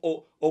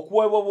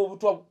okuweebwa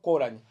obutwa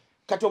kw'Oulanyah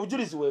kati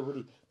obujulizi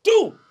weebuli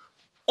 2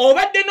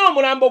 obadde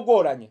n'omulambo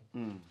gw'Oulanyah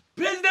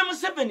President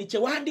Museveni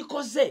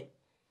kyewandikoze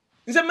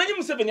nze mmanyi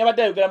Museveni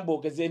abadde ayogera mu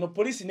boogezi eno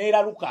poliisi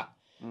neeraluka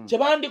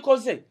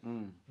kyebandikoze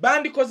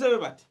bandikoze bwe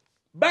bati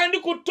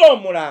bandikutte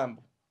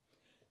omulambo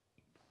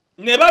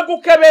ne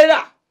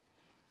bagukebera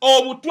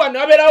obutwa ne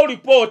babeerawo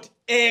lipooti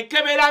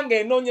ekebera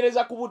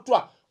ng'enoonyereza ku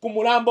butwa ku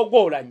mulambo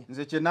gw'Oulanyah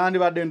nze kye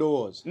nandibadde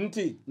ndowooza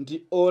nti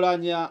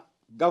Oulanyah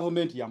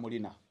gavumenti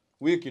yamulina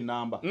wiiki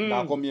namba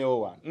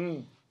ng'akomyewo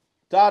 1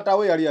 taata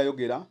we yali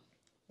yayogera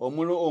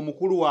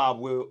omukulu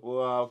waabwe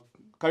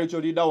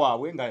cultural leader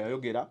waabwe nga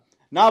yayogera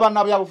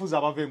n'abannabyabufuzi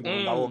abava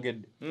engulu nga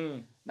boogedde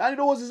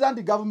nandirowoozeza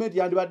nti gavumenti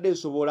yandibadde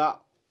esobola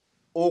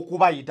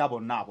okubayita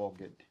bonna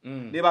aboogedde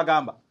ne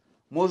bagamba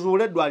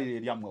muzuule eddwaliro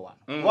eryammwe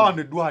wano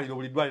wano eddwaliro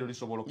buli ddwaliro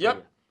lisobola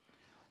okubeera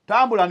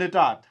tambula ne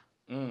taata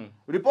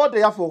ripoota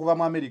eyaffe okuva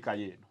mu America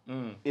yeeno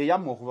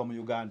eyammwe okuva mu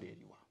Uganda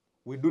eriwa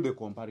we do the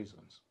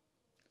comparisons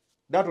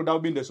that would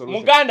have been the solution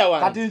muganda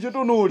wange kati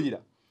nkitunuulira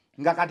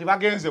nga kati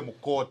bagenze mu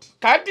kooti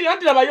kati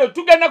labayo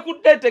tugenda ku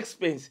debt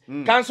expense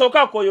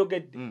kansooka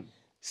koyogedde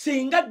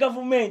singa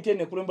gavumenti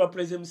ene kulembwa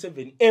President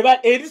Museveni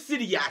eba eri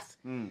serious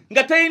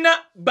nga talina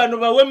bano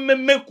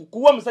bawemmemme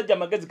kuwa musajja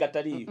amagezi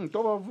gataliyo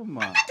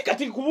tobavuma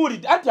kati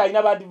kubuulidde anti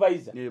alina ba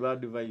advisor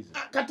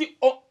kati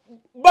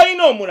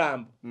balina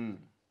omulambo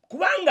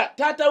kubanga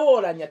taata we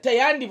Oulanyah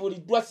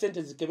teyandibuliddwa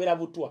ssente zikebera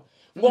butwa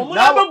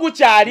ng'omulambo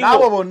gukyaliwo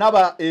nabo bonna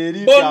ba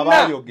eri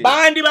abayogera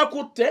bandi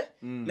bakutte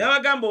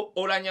n'abagamba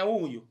Oulanyah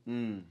wuuyo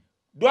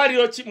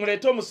dwaliro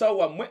muleete omusawo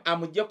wammwe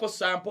amuggyeko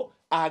sampo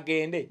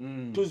agende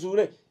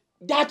tuzuule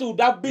that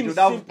would have been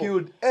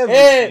simple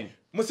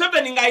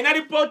Museveni ng'alina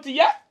lipooti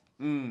ye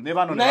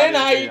naye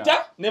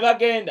n'ayita ne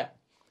bagenda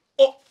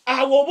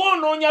awo oba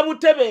onoonya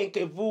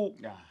butebenkevu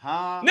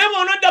ne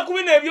bw'onodda ku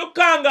bino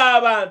ebyokkanga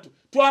abantu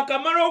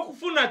twakamala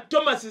okufuna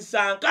Thomas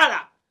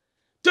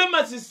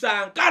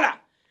Sankara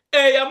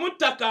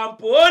eyamutta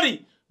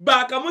Kampooli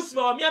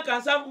bakamusiba wa myaka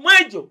 7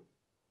 mwegyo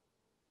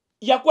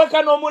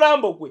yakweka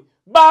n'omulambo gwe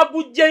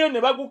bagujjayo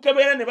ne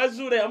bagukebera ne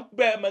bazuula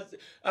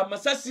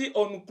amasasi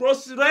on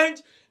cross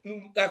range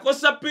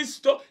akosa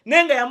pistol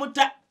nenga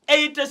yamuta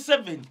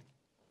 87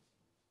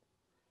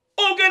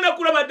 ogenda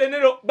kulaba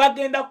denero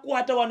bagenda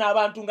kukwata wana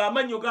abantu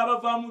ng'amanyo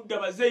g'abavaamu dda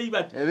bazeeyi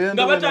bati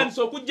nga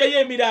batandise okugjayo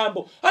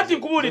emirambo ati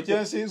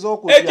nkubulidde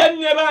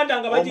ejyanebanda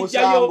nga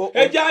bagijjayo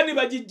ejani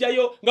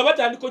bagijjayo nga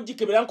batandika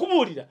ogikebera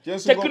nkubuulira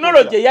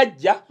tekinologi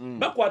eyajja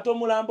bakwata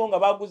omulambo nga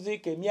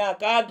baguziika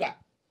emyaka aga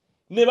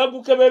ne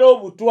bagukebera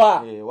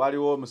obutwa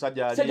waliwo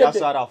omusajja ali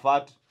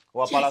Yasarafat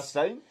wa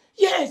Palestine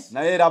yes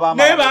naye era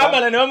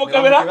baamala ne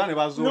bamukebera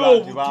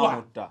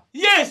n'obutwa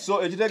yes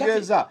so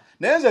ekitegeeza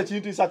naye nze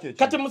ekintu isakye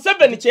kati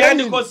Museveni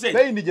kyeyandikoze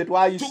peyini gye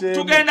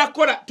twayiseemu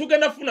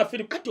tugenda funa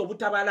firimu kati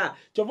obutabala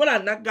kyobola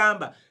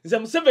nagamba nze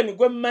Museveni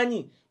gwe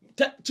mmanyi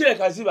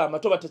kireka ziba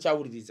amatoba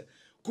takyawuliriza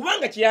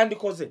kubanga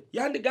kyeyandikoze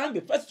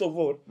yandigambye first of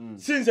all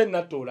sinze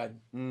natta Oulanyah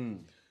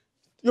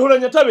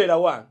Oulanyah tabeera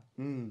wange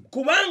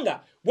kubanga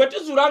bwe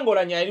tuzuula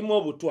ng'Oulanyah erimu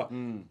obutwa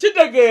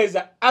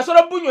kitegeeza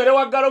asobola bunywere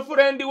wa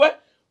girlfriend we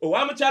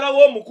owa mukyala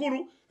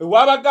w'omukulu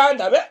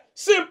ow'abaganda be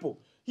simple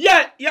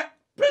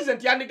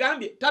president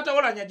yandigambye tata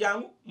Oulanyah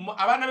jangu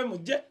abaana be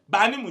mujje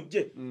baani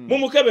mujje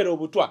mumukebera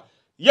obutwa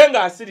ye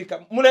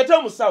ng'asirika muleete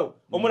omusawo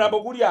omulambo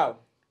guli awo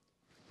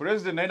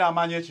president naye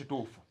n'amanya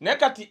ekituufu naye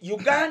kati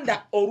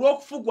Uganda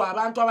olw'okufugwa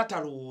abantu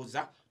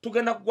abatalowooza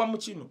tugenda kugwa mu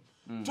kino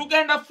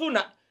tugenda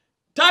funa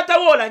tata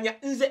Oulanyah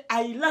nze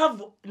I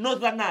love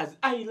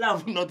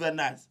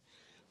northerners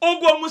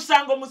ogwo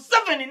omusango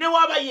Museveni ne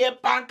waba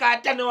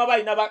yeepankata ne waba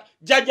ina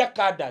jaja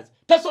cadres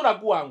tasobola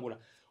guwangula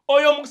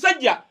oyo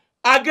omusajja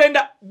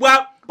agenda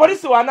bwa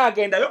polisi wana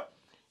agendayo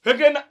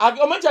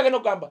omanyi agenda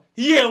okugamba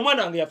ye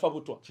omwana wange yafa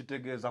butwa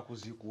kitegeeza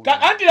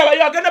kuziikula anti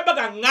labayo agenda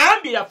baga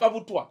ngambye yafa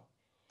butwa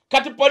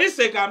kati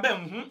polisi egambe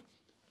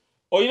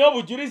olina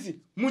obujulizi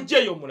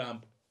mugjeyo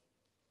omulambo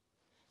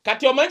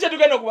kati omanyi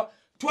kyetugenda okuba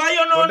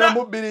twayonoona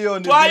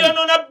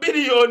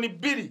biliyoni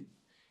 2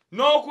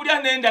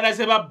 n'okulya n'endala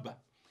ze babba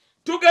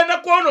tugenda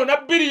kwonoona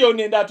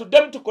biliyoni endala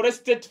tuddemu tukole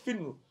state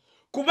funeral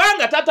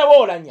kubanga tata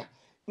Oulanyah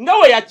nga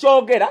we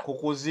yakyogera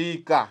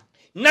kukuziika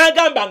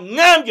n'agamba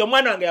ngambye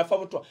omwana wange yafa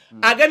butwa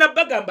agenda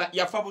bagamba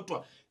yafa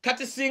butwa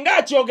kati singa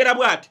akyogera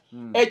bw'ati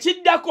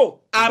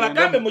ekiddako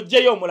abagambe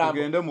mugjeyo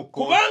omulambo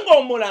kubanga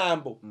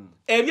omulambo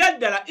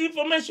ebyaddala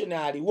information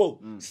aliwo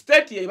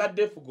state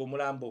yebadde efuga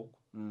omulambo ogwo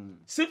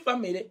si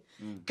famire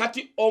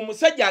kati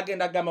omusajja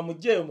agenda agamba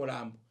mugjeyo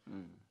omulambo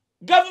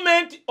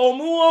government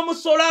omuwa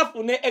omusolo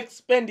afune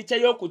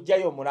expenditure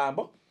y'okugjayo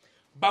omulambo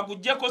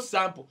bagujjeko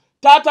sample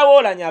tata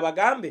Oulanyah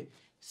abagambe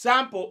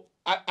sample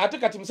ate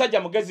kati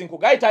musajja mugezi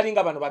nkugayita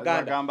alinga bano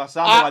baganda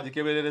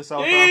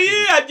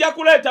ajja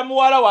kuleeta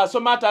muwala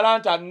wasoma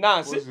Atalanta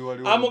Nansi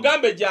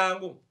amugambe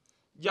jangu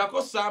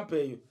jako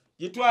sample eyo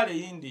gitwale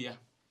India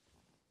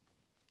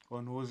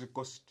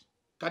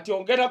kati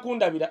ongera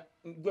kundabira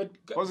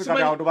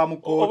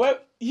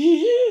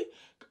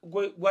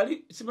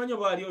wali simanyi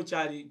bwali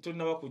okyali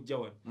tonnaba kujja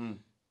wano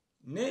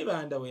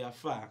nebanda we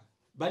yafa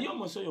bali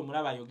omusoyo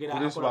omulaba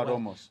ayogera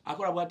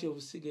akola bwati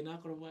obusige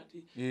n'akola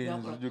bwati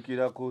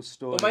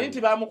omanyi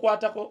nti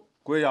bamukwatako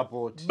ku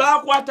airport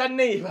bakwata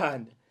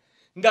nebanda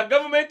nga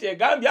gavumenti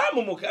egambye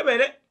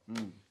mumukebere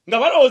nga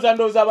balowooza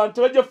ndowooza abantu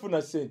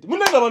tebajjafuna ssente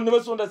munenga abantu ne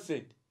basonda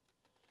ssente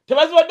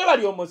tebaziwadde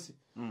bali omusi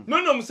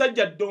nono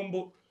omusajja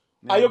Dombo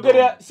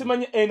ayogera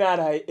simanyi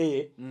NRA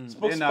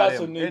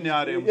spokesperson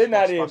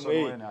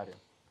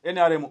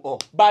NRMO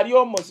bali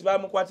omusi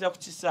bamukwatira ku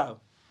kisaawe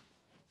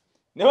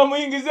ne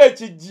bamuyingiza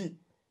ekijji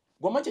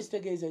gwomanyi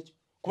ekitegeeza ekyo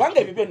kubanga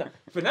ebyo byonna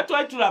ffenna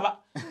twali tulaba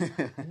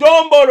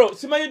Dombolo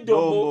simanyi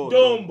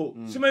Dombo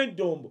simanyi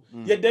Dombo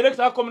ye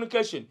director of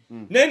communication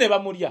naye ne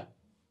bamulya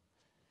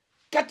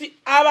kati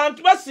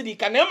abantu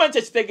basirika naye omanyi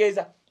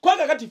ekitegeeza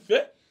kubanga kati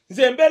ffe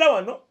nze mbeera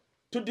wano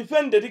to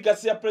defend the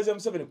legacy ya President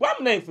Museveni kwa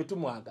mnaye ffe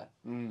tumwagala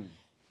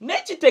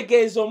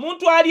nekitegeeza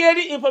omuntu ali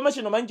eri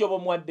information omanyi gyoba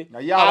omuwadde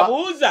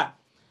abuuza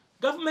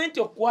gavumenti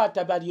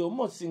okukwata bali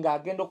omusi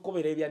ng'agenda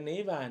okukubera ebya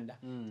neibanda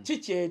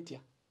kikyetya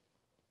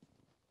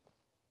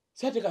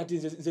sate kati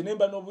nze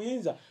nemba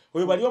n'obuyinza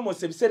oyo bali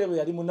omusi ebiseera bwe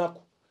yali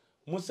munaku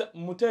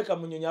muteeka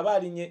munyonyi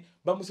abaalinye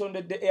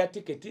bamusondedde air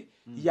ticket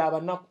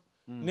y'abanaku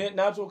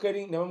n'atuuka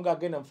eri ne bamuga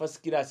agenda mu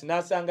first class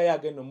n'asanga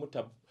yagenda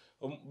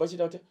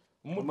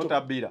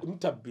mutabbira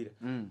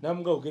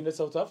namuga ogenda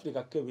South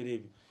Africa kukebera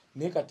ebyo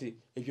naye kati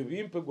ebyo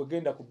bimpe gwe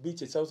genda ku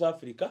beach South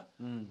Africa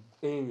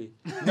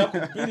naku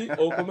 2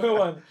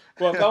 okomewa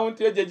ku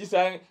account ye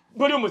gisanga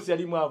buli omusi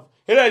yali mwavu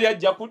era yali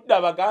ajja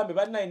kudda bagambe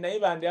bannaye naye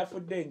bande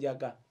afudde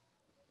enjaga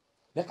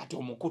nakati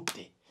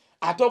omukutte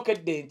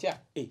atookedde ntya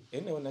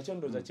ene nakyo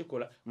ndooza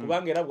kikola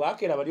kubanga era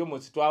bwakera bali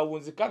omusi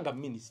twawunzika nga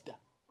minister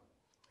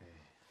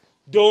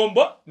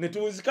Dombo ne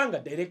tuwunzika nga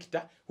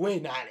director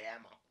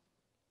w'NRM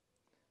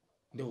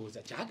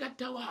ndowooza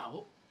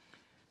kyagattawaawo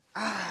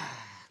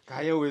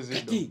Kaye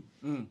wezido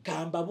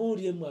kamba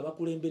buulye mu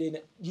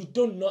abakulembere you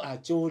don't know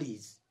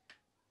Acholis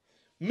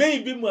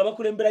maybe mu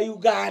abakulembera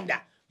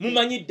Uganda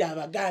mumanyidde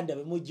abaganda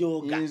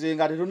bemujoga nze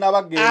nga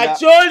tetunabagenda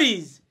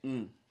Acholis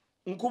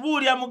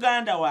nkubuulya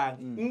muganda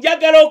wange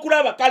njagala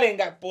okulaba kale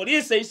nga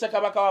poliisi eyise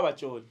kabaka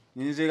w'abakyoli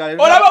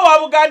olaba wa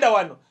Buganda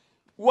wano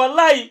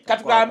wallahi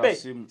katugambe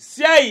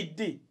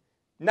CID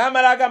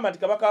n'amala agamba nti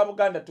kabaka wa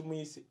Buganda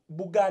tumuyise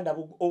Buganda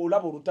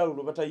olaba olutalo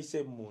lwe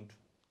batayise muntu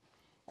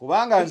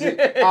kubanga nze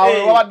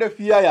awo wabadde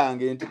fiya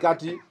yange nti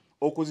kati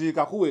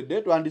okuziika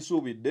kuwedde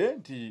twandisuubidde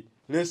nti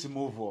let's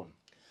move on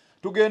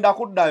tugenda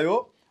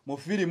kuddayo mu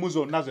firimu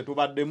zonna ze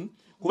tubaddemu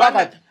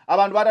kubanga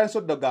abantu batandise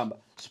okugamba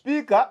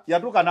speaker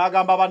yatuuka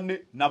n'agamba banne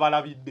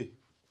nabalabidde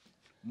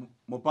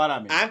mu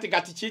parliament anti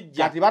kati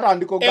kijja kati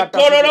batandika okugatta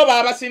ekkololo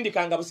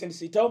baabasindikanga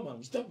busindisi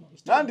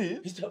nandi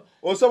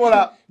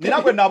osobola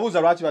nina gwe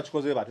nabuuza lwaki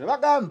bakikoze batyo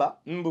bagamba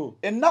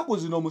ennaku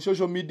zino mu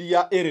social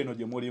media ereno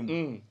gye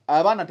mulimu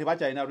abaana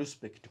tebakyalina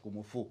respect ku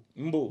mufu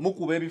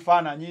mukuba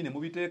ebifaananyi ne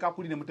mubiteeka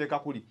kuli ne muteeka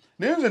kuli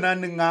naye nze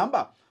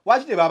nandiŋŋamba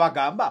waki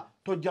tebabagamba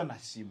tojja na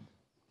simu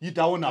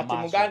yitawo na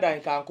maaso muganda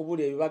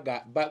nkankubula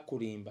ebibaga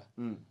bakulimba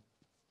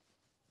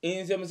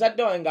nze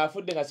muzadde wange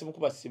ng'afudde nga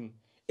simukuba simu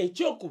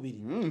ekyokubiri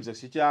nze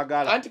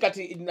sikyagala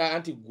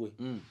anti gwe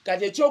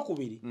kati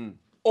ekyokubiri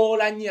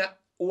Oulanyah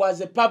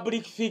was a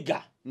public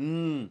figure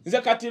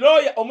nze kati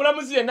lawyer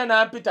omulamuzi yenna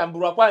nampita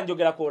mbulwa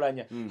kwanjogera ku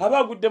Oulanyah aba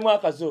aguddemu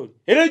akazooli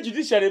era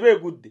judiciary eba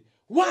egudde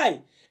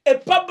why a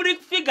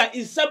public figure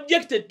is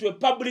subjected to a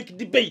public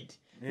debate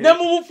ne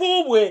mu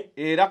bufu bwe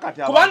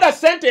kubanga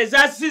sente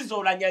ezasiza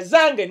Oulanyah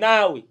zange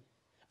naawe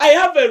I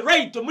have a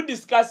right to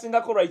discussing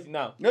ako right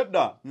now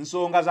nedda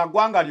nsonga za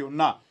ggwanga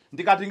lyonna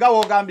nti kati nga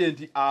woogambye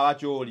nti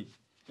abakyoli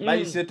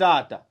bayise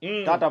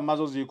taata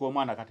mumaze oziika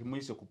omwana kati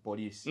muyise ku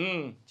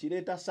poliisi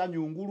kireeta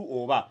ssanyu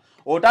ngulu oba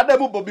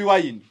otaddemu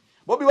Bobiwine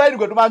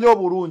gwe tumanyi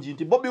obulungi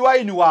nti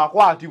Bobiwine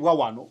waakwatibwa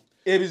wano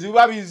ebizibu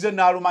babizze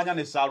n'alumanya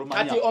ne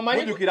saalumanya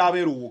mujjukira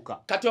abeeruwuka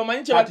kati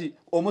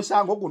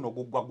omusango guno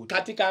guggwa gutya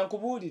kati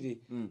kankubuulire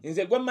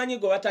nze gwe mmanyi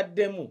gwe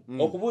bataddemu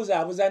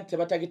okubuzaabuza nti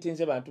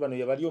tebatagitinze bantu bano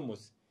yebali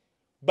omusi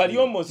bali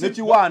omusi ne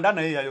Kiwanda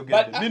naye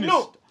yayogedde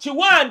no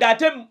Kiwanda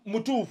ate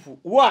mutuufu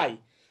why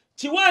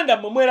Kiwanda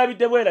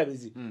mwerabidde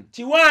bwerabizi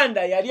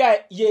Kiwanda yali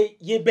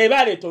ye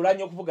bebaleeta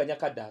Oulanyah okuvuganya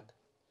Kadaga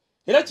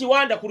era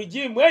Kiwanda ku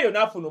rigimu eyo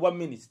n'afuna obwa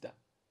minisita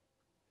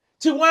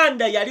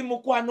Kiwanda yali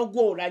mukwano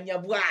gwa Oulanyah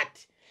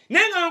bw'ati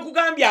naye nga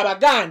nkugambye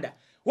Abaganda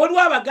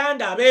waliwo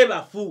Abaganda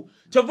abeebafu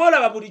kyova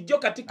olaba bulijjo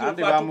Katikkiro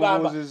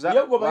twatugamba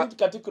ye gwe omanyi nti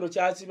Katikkiro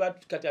kyasiba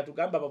kati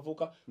atugamba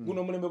abavuuka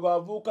guno omulembe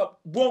gw'abavuuka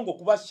bwongo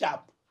kuba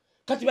sharp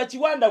kati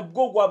bakiwanda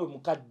gwo gwabwe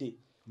mukadde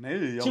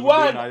naye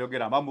Kiwanda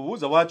ayogera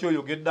mamubuuza lwaki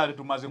oyogedde ali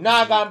tumaze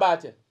n'agamba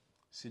atya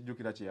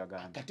sijjukira kye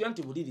yagamba kati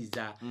nti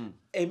buliriza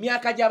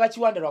emyaka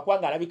gy'Abakiwanda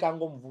lwakwanga alabika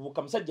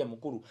ng'omuvubuka musajja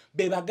mukulu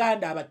be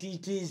Baganda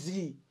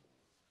abatiitiizi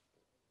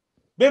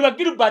be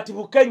Gilbert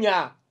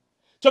Bukenya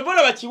kyova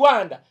olaba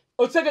Kiwanda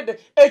osegedde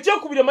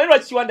ekyokubiri omanyi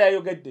lwaki Kiwanda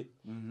yayogedde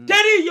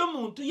teriiyo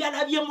muntu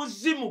yalabye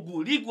muzimu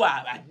guli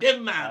gwabadde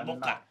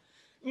mambuka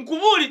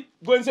nkubuuli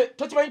gwe nze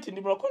tokimanyi nti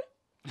ndi mulokole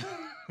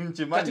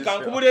kati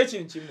kankubula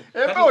ekintu kimu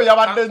empewo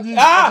yabadde nnyingi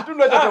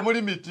ekitundu ekyo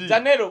temuli miti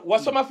Janero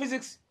wasoma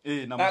physics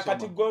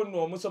kati gwe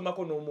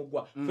n'omusomako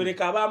n'omugwa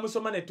fereka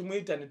abaamusoma ne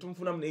tumuyita ne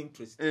tumufunamu ne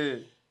interest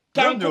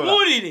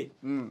kankubulire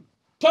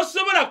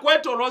tosobola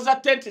kwetolooza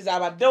tenti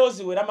zabaddewo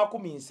ziwera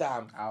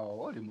 70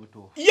 awo oli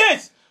mutuufu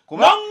yes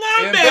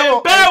noŋŋambe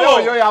empewo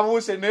yo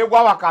yabuuse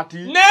neegwa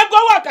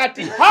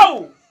wakati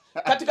how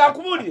kati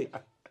kankubulire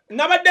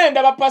nabadde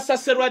ndaba Pasa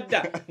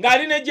Serwadda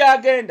ng'ali ne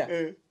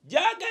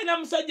gyagenda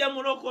musajja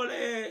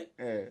mulokole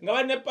nga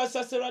bane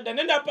Pasa Serwadda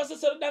nenda Pasa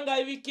Serwadda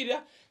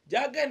ng'abikira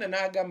gyagenda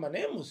n'agamba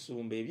naye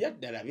musumba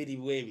ebyaddala biri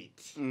bwe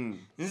biti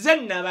nze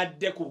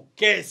nabadde ku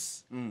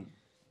keesi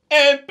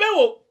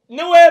empewo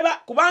neweeba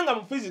kubanga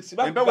mu physics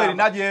empewo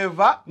erina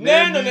gyeva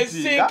neno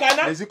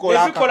nesisinkana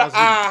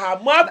nezikola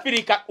mu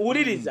Afirika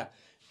wuliriza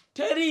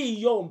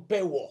teriiyo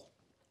mpewo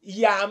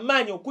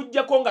yamaanyi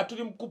okujjako nga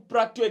tuli ku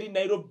plateau eri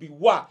Nairobi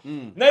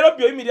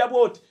Nairobi oyimirira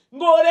bwoti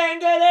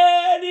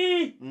ng'olengera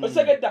eri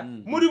osegedda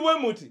muli bwe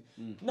muti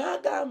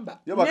n'agamba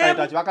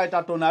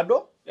bakayita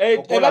tornado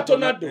eba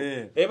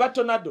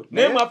tornado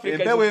naye mu Africa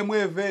empewo emu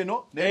eva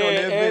eno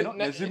neno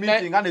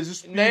nezimitinga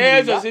nezisupininga naye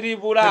ezo ziri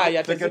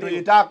Bulaaya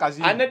tuyita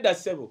akazimu anedda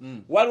ssebo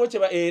waliwo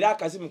kyeba era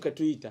akazimu ke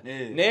tuyita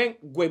naye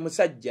gwe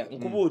musajja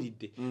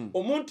nkubuulidde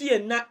omuntu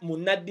yenna mu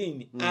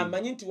nnaddiini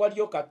amanyi nti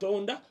waliyo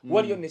Katonda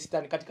waliyo ne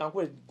Sitaani kati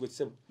kankule gwe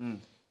ssebo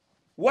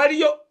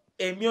waliyo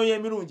emyoyo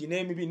emirungi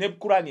n'emibi ne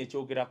Kurani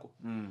ekyogerako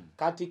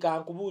kati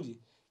kankubuulire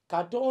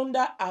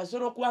Katonda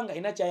asobola okuba nga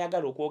alina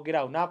kyayagala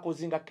okwogerawo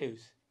n'akozinga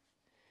chaos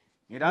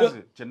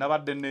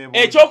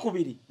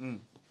ekyokubiri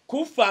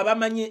kufa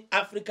abamanyi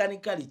African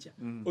culture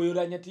oyo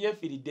Oulanyah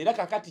teyeefiridde era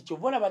kakati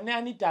kyova olaba ne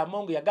Anita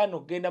Amongo yagaana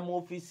okugenda mu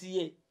ofiisi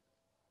ye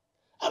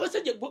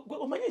abasajja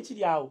omanyi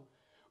ekiri awo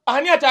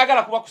ani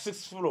atayagala kuba ku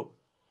 6th floor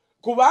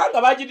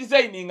kubanga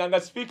bagidesigninga nga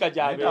speaker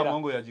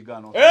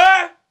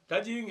gy'abeera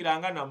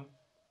tagiyingiranga namu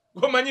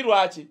omanyi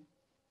lwaki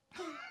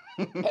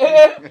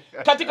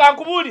Kati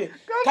kankubulye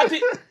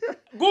kati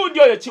gundi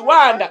oyo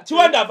Kiwanda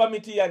ava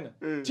Mitiyana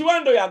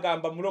Kiwanda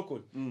yagamba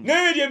mulokole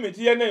naye lye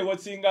Mitiyana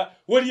ewasinga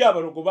wali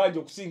abalogo bangi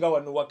okusinga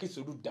wano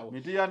wakisuluddawo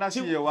Mitiyana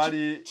siye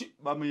wali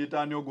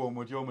bamuyitani ogwo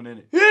omuti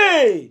omunene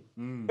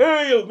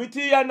eyo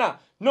Mitiyana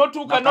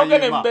notuuka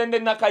nogene mbende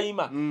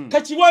nakayima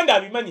ka Kiwanda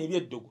abimanyi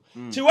ebyeddogo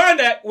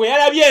Kiwanda we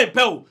yalabye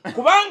empewo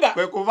kubanga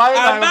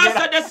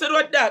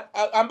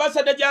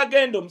ambasada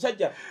gyagenda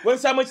omusajja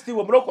wensamu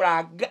ekitiibwa omulokole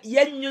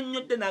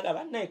yannyonnyodde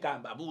n'agamba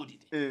neekamba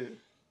buulire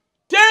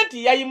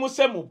tenti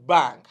yayimuse mu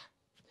bbanga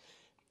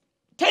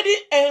teri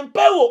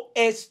empewo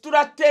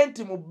esitula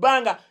tenti mu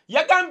bbanga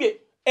yagambye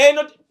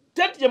eno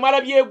tenti gye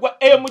mwalabyegwa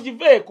eyo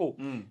mugiveeko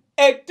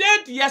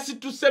etenti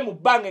yasituse mu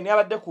bbanga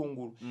neyabadde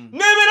kungulu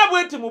nebeera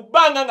bweti mu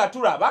bbanga nga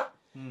tulaba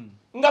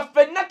nga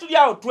ffenna tuli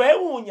awo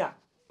twewuunya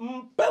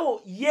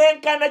mpewo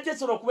yenkana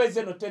kyesobola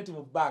okubeeza eno tenti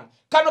mu bbanga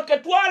kano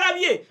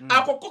ketwalabye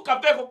akoko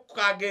kaveeko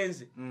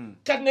kagenze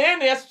kati naye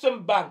neyasituse mu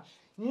bbanga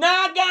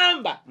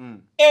n'agamba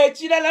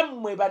ekirala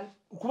mmwe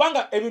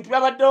kubanga ebintu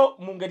byabaddewo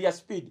mu ngeri ya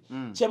speed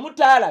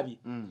kyemutaalabye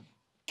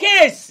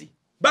keesi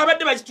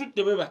babadde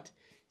bakitudde bwe bati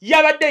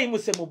yabadde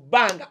eyimuse mu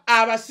bbanga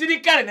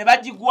abasirikale ne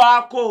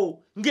bagigwako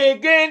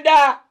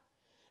ng'egenda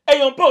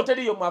eyo mpewo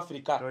teriyo mu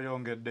Afrika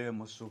toyongedde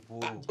mu supu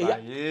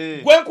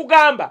gwe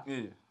nkugamba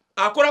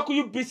akola ku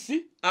UBC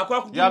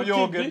akola ku Dream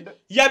TV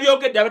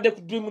yabyogedde abadde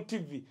ku Dream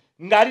TV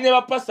ng'ali ne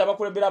bapasa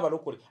bakulembera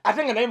abalokole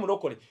ate nga naye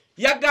mulokole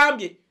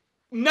yagambye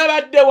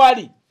nabadde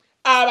wali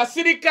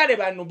abasirikale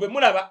bano bwe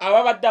mulaba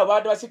ababadde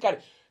abasirikale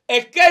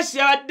ekesi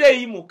yabadde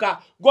eyimuka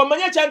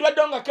gw'omanya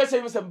kyandibaddewo nga kesi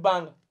eyimuse mu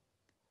bbanga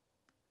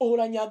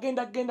Oulanyah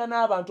agenda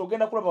n'abantu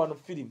ogenda kulaba wano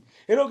firimu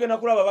era ogenda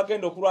kulaba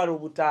bagenda okulwala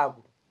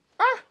obutaagu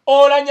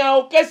Oulanyah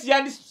okesi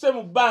yandisituse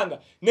mu bbanga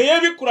naye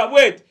ebikula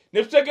bweti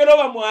ne tutegeera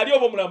oba mwali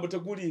oba omulambo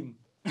teguliimu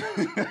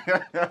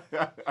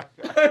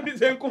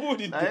nze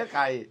nkubulidde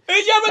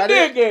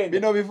ekyabadde egenda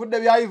bino bivudde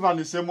bya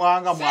Ivan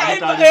Semwanga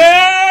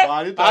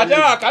ate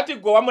wakati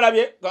gwe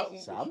wamulabye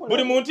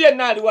buli muntu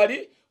yenna ali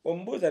wali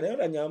omubuuza naye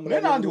Oulanyah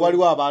amulabye ndi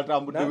waliwo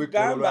abatambudde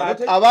wekkololo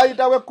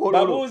abayitawo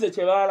ekkololo babuuze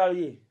kye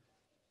baalabye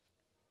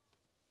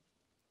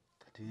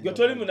gwe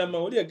toli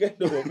munamawulire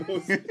genda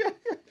obuuzi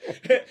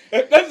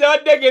ekasi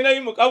yabadde egenda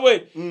yimuka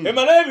bwe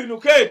emalayo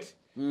ebinukeeti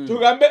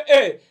tugambe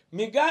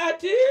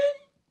migaati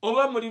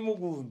oba mulimu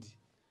gundi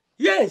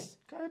yes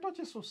kale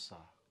tokisussa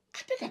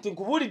ate kati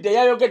nkubulidde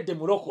yayogedde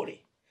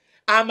mulokole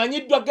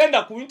amanyiddwa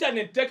genda ku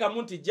internet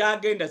tekamu nti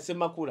gyagenda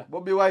Semakula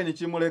Bobiwine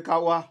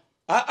kimulekawa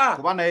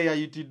kuba naye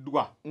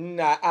yayitiddwa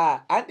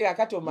anti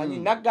akati omanyi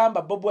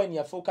nagamba Bobiwine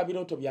yafuuka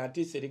birooto bya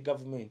ntiisa eri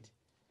gavumenti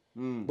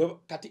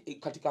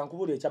kati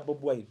kankubulira ekya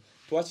Bobiwine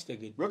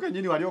twakitegedde gwe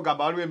kenyini wali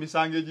ogamba waliwo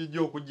emisango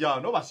egijja okujja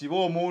wano basibe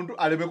omuntu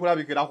aleme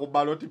kulabikira ku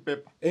ballot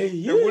paper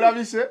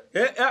egulabise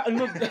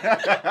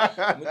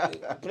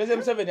President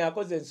Museveni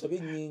akoze ensobi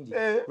nyingi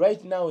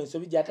right now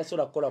ensobi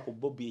gyatasobola kukola ku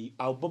Bobi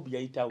awo Bobi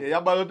yayitawo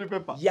eya ballot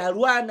paper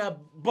yalwana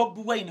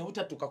Bobiwine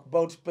butatuuka ku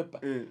ballot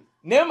paper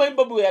naye manyi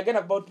Bobi we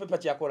yagenda ku ballot paper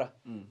kyakola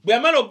bwe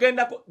yamala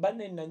ogendako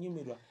banne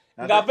nanyumirwa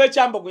ng'ava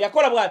ekyambogo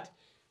yakola bw'ati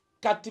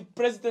kati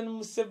President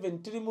Museveni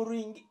tuli mu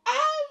ringi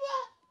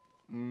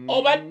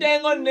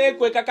obaddengo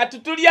nekweka kati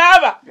tuli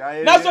aba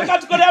nasooka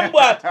tukole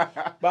mbwati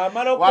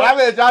bamala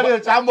walaba ekyali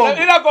ekyambogo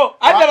lirako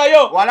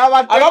atabayo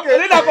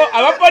lirako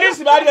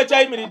abapoliisi baali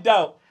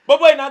bakyayimiriddeawo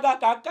Bobiwine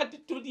agaka kati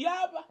tuli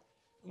aba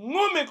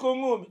ngumi ku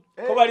ngumi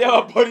ko bali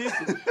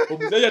abapoliisi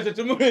omusajja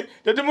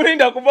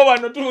tetumulinda kuva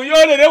wano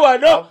tuyolere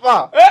wano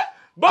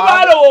boba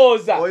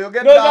alowooza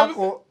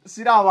oyogeddako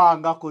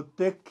sirabangako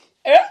teki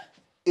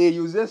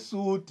eyuze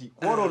suuti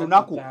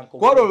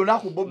kwolwo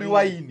olunaku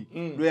Bobiwine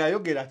lwe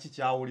yayogera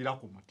kikyawulira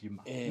ku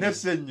mutima ne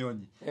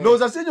Ssenyonyi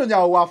ndowooza Ssenyonyi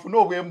awo waafuna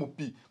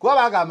obwemupi kuba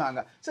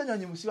bagambanga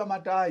Ssenyonyi musiba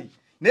mataayi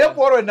naye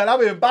kwolwo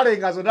nalaba empale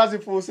nga zonna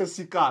zifuuse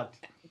sikaati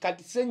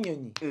kati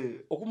Ssenyonyi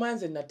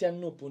okumanze natya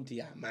Nuupu nti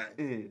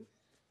y'amaanyi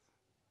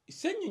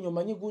Ssenyonyi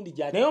omanyi gundi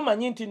gyali naye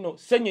omanyi nti nno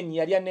Ssenyonyi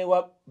yalya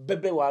newa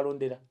Bebe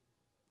waalondera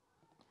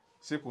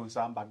si ku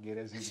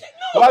nsambagere ziri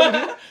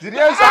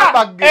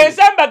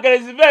ensambagere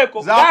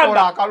ziveeko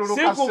gamba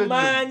si ku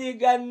maanyi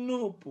ga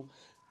Nuupu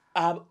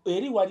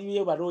eri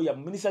waliyo balooya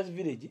mu Ministers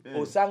Village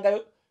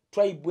osangayo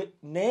tribe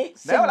naye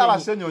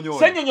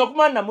Ssenyonyi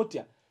okumana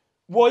namutya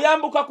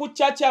bw'oyambuka ku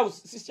Church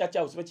House si Church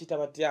House bekiyita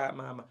batya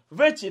maama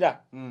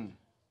vekira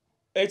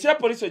ekira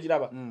poliisi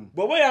ogiraba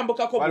bw'oba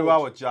oyambukako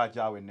waliwo Church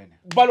nene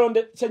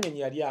balonde Ssenyonyi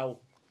yali awo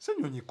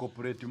Ssenyonyi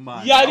corporate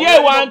man yali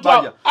ewantu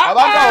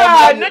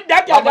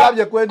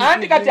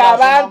anti kati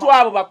abantu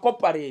abo ba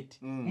corporate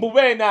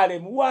mbubeena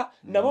alemuwa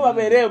nabo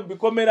babeere mu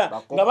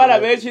bikomera nga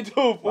balaba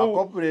ekituufu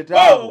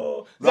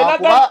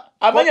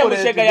amanya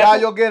Mushega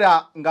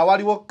yayogera nga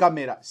waliwo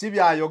kamera si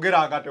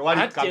byayogera nga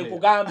tewali kamera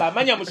kugamba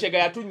amanya Mushega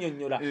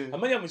yatunnyonnyola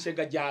amanya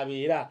Mushega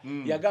gy'abeera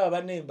yagaba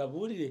banne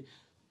mbabuulire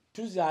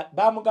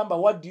bamugamba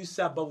what do you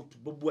say about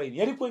Bobiwine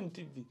yali ku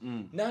NTV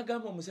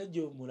n'agamba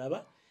omusajja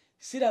omulaba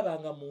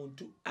sirabanga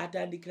muntu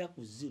atandikira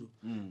ku zero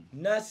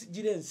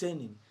nasigira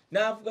ensenene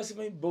n'avuga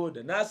simanyi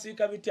boda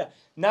n'asiika bitya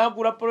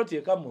n'agula poloti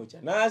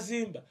ekamocha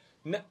n'azimba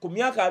ku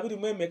myaka 2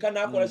 mu emeka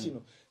nakola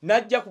kino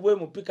najja kubwe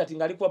mu pikati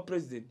ngali kwa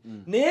president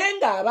naye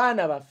nga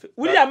abaana baffe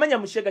uli amanya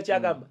mushega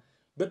kyagamba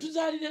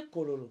betuzalire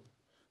kololo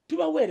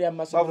tubaweere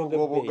amasomero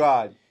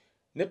g'ebbeeyi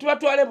ne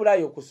tubatwale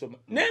Bulaya okusoma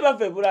naye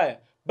bava Bulaya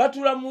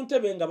batula mu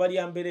ntebe nga bali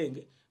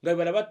amberenge nga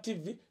balaba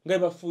TV nga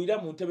bafuira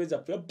mu ntebe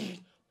zaffe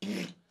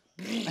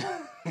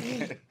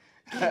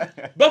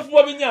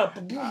bafuwa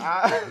binyampu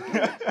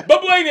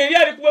Bobiwine yali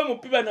ali kuba mu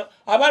pibana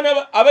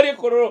abaana abali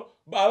kololo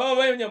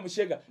ababanya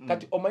mushega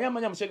kati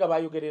omanya mushega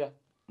bayogerera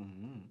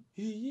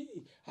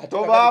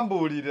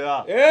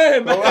tobambulira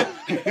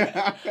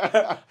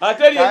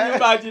atali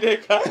enyumba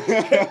agireka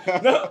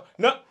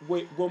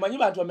gomanyi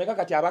bantu bameka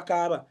kati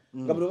abakaaba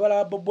nga buli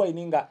balaba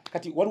Bobiwine nga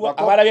kati waliwo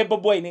abalabye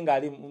Bobiwine nga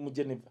ali mu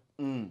Geneva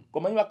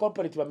gomanyi ba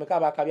corporate bameka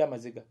abakabya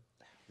amaziga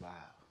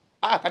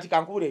kati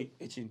kankubule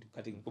ekintu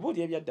kati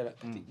nkubuli ebyaddala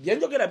kati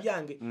byenjogera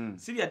byange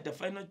si byadda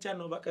final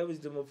channel baka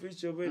wisdom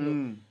official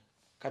beno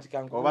kati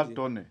kankubule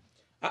obatone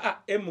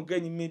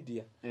emugenyi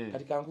media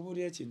kati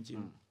kankubuli ekintu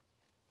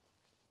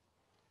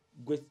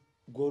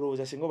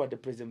goroza singo ba the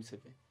president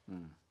Museveni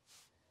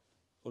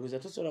oluza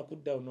tosola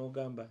kudda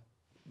onogamba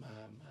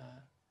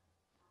mama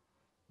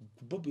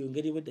Bobi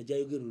ngeri wedda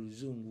jayogera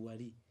oluzungu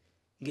wali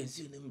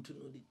ngensi ne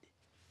mutunulidde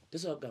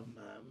tosola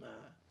kugamba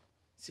mama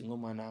singo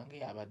mwana wange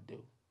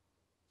yabaddewo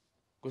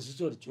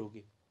kozitoli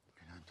kyoge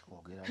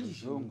kwogera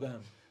oluzungu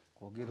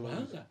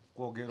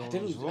kwogera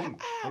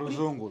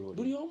oluzungu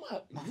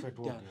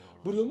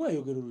buli omu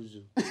ayogera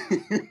oluzungu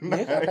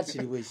naye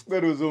kakakiri wesi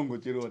oluzungu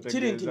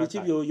kiri nti biki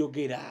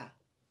byoyogera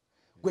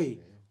gwe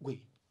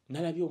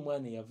nalabye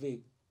omwana eyava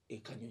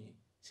ekanyonyi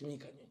simanyi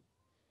kanyonyi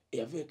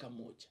eyava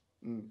ekamoja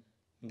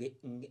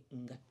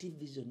nga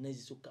TV zonna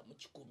ezisukka mu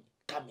 10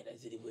 kamera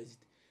ziri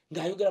bweziti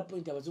ng'ayogera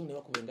point abazungu ne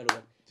bakuba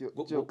engalo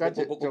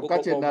kyokka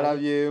kye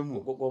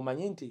nalabyemu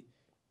omanyi nti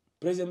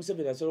president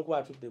Museveni asobola okuba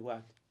atudde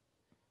bwati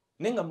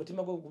naye nga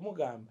mutima gwe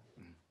gumugamba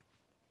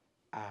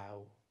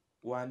awo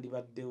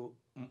wandibaddewo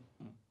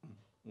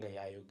nga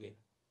yayogera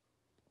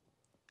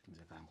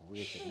nze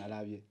kankubuye kye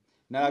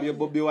nalabye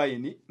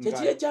Bobiwine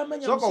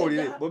soka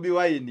ulire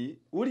Bobiwine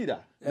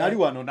ulira nali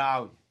wano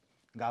naawe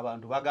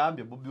ng'abantu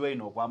bagambye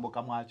Bobiwine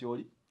okwambuka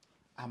mwakyoli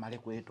amale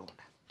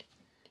kwetonda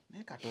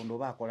naye Katonda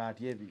oba akola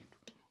atya ebintu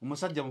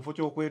omusajja mufo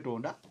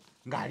ky'okwetonda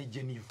ng'ali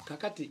Geneva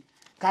kakati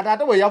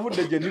ate bwe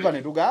yavudde Geneva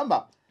ne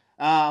tugamba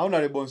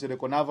Honorable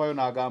Nsereko n'avaayo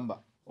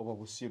n'agamba oba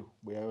busiru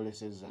bwe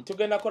yayolesezza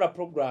tugenda kola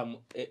program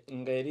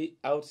ng'eri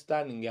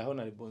outstanding ya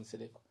Honorable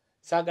Nsereko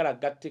saagala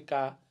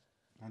gattika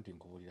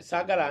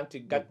saagala nti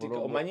gattika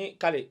omanyi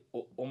kale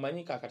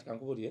omanyi kakati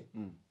kankubulire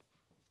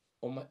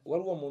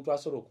waliwo omuntu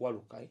asobola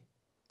okuwaluka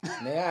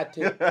naye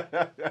ate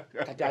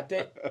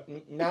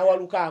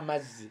n'awaluka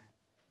amazzi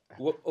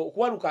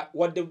okuwaluka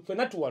wadde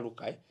ffenna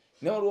tuwaluka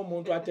naye waliwo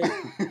omuntu ate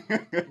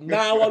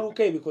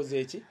n'awaluka ebikoze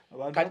eki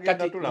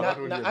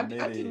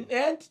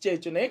anti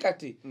kyekyo naye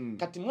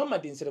kati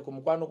Muhammad Nsereko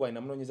mukwano gwaye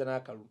namunoonyeza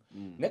n'akalulu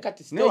naye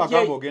kati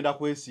ogenda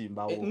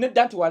kwesimbawo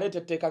nedda nti waleeta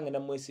etteeka ngenda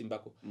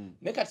mwesimbako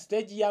naye kati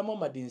stage ya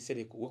Muhammad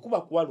Nsereko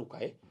wekuba kuwaluka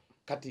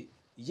kati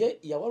ye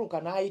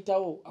yawaluka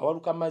n'ayitawo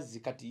awaluka mazzi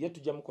kati ye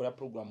tujja mukola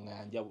program nga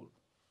yanjawulo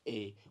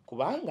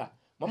kubanga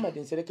Muhammad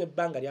Nsereko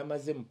ebbanga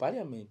lyamaze mu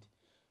parliament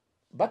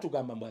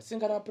batugamba mbu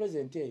asingala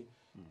president eyo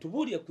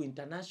tubuulire ku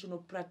international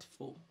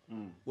platform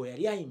we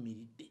yali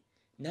ayimiridde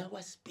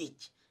n'awa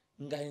speech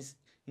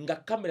nga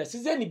kamera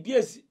sizeni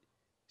BS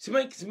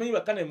simanyi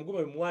bakana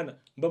mugume mwana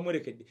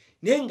mbamwerekedde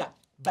naye nga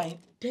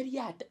teri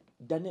ata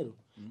Danero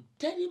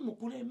teri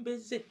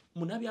mukulembeze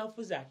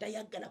munabyafuza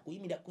atayagala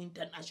kuyimira ku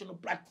international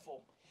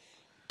platform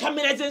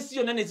kamera z'ensi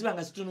yonna ne ziba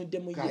nga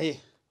zitunudde ye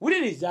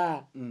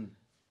wuliriza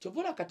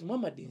kyovola kati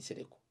Muhammad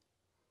Nsereko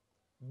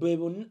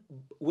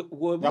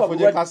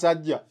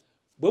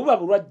bwebuba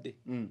bulwadde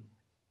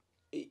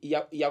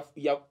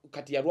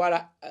kati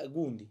yalwala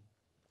gundi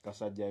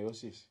kasajja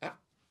yosis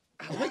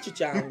awekyo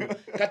kyangu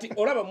kati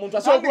olaba muntu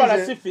asobola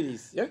okulwala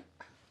syphilis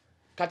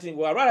kati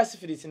walwala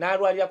syphilis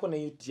n'alwalirako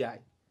ne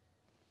UTI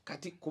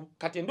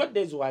kati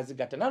endwadde ezo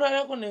wazigata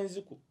n'alwalirako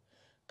n'enziku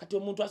kati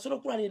omuntu asobola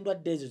okulwala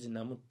endwadde ezo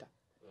zinamutta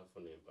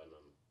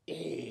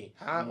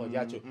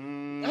ojakyo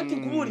anti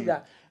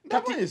nkubuulira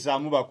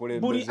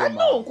buli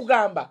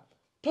nkugamba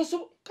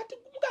kati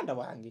muganda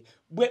wange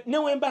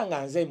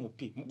newembanga nze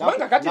MP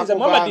kubanga kati nze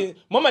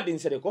Muhammad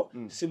Nsereko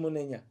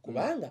simunenya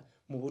kubanga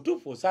mu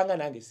butuufu osanga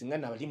nange singa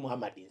nabali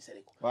Muhammad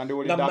Nsereko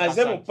nga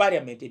maze mu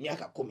parliament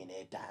emyaka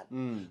 15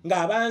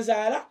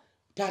 ng'abanzaala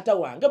taata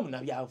wange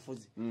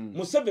munabyabufuzi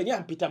Museveni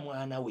ampita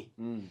mwana we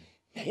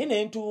naye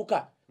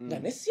nentuuka nga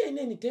ne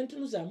CNN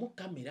tentunuzaamu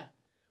kamera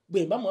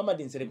bwemba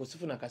Muhammad Nsereko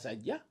sifuna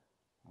kasajja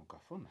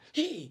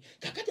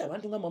kakati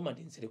abantu nga Muhammad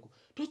Nsereko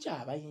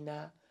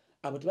tokyabayina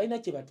abo tebalina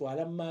kye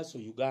batwala mu maaso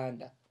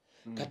Uganda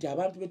kati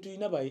abantu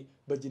betulina ba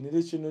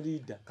generation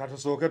leader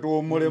katusooke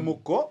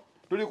tuwommulemukko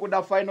tuli ku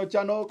da final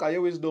channel Kaye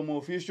Wisdom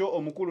Official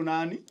omukulu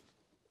nani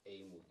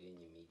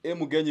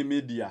Mugenyi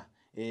media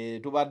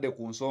tubadde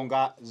ku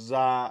nsonga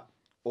za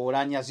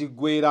Oulanyah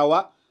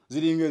ziggwerawa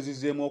ziringa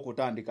ezizeemu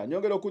okutandika.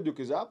 Nyongera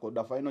okujjukizaako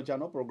the final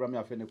channel program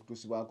yaffe ne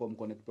kutuusibwako mu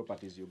Connect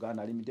Properties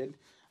Uganda Limited,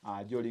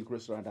 Jolink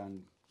Restaurant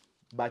and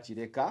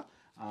Bachireka,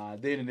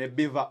 then ne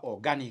Beaver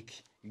Organic.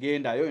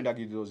 Gendayo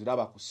endagiriro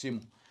ziraba ku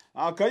simu.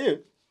 Kaye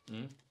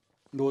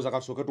ndowooza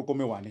kasooke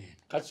tukome wane.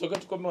 Kasooke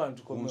tukome wane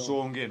tukome.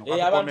 Nsonga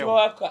eno abantu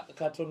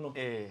katono.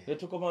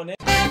 Tukome wane.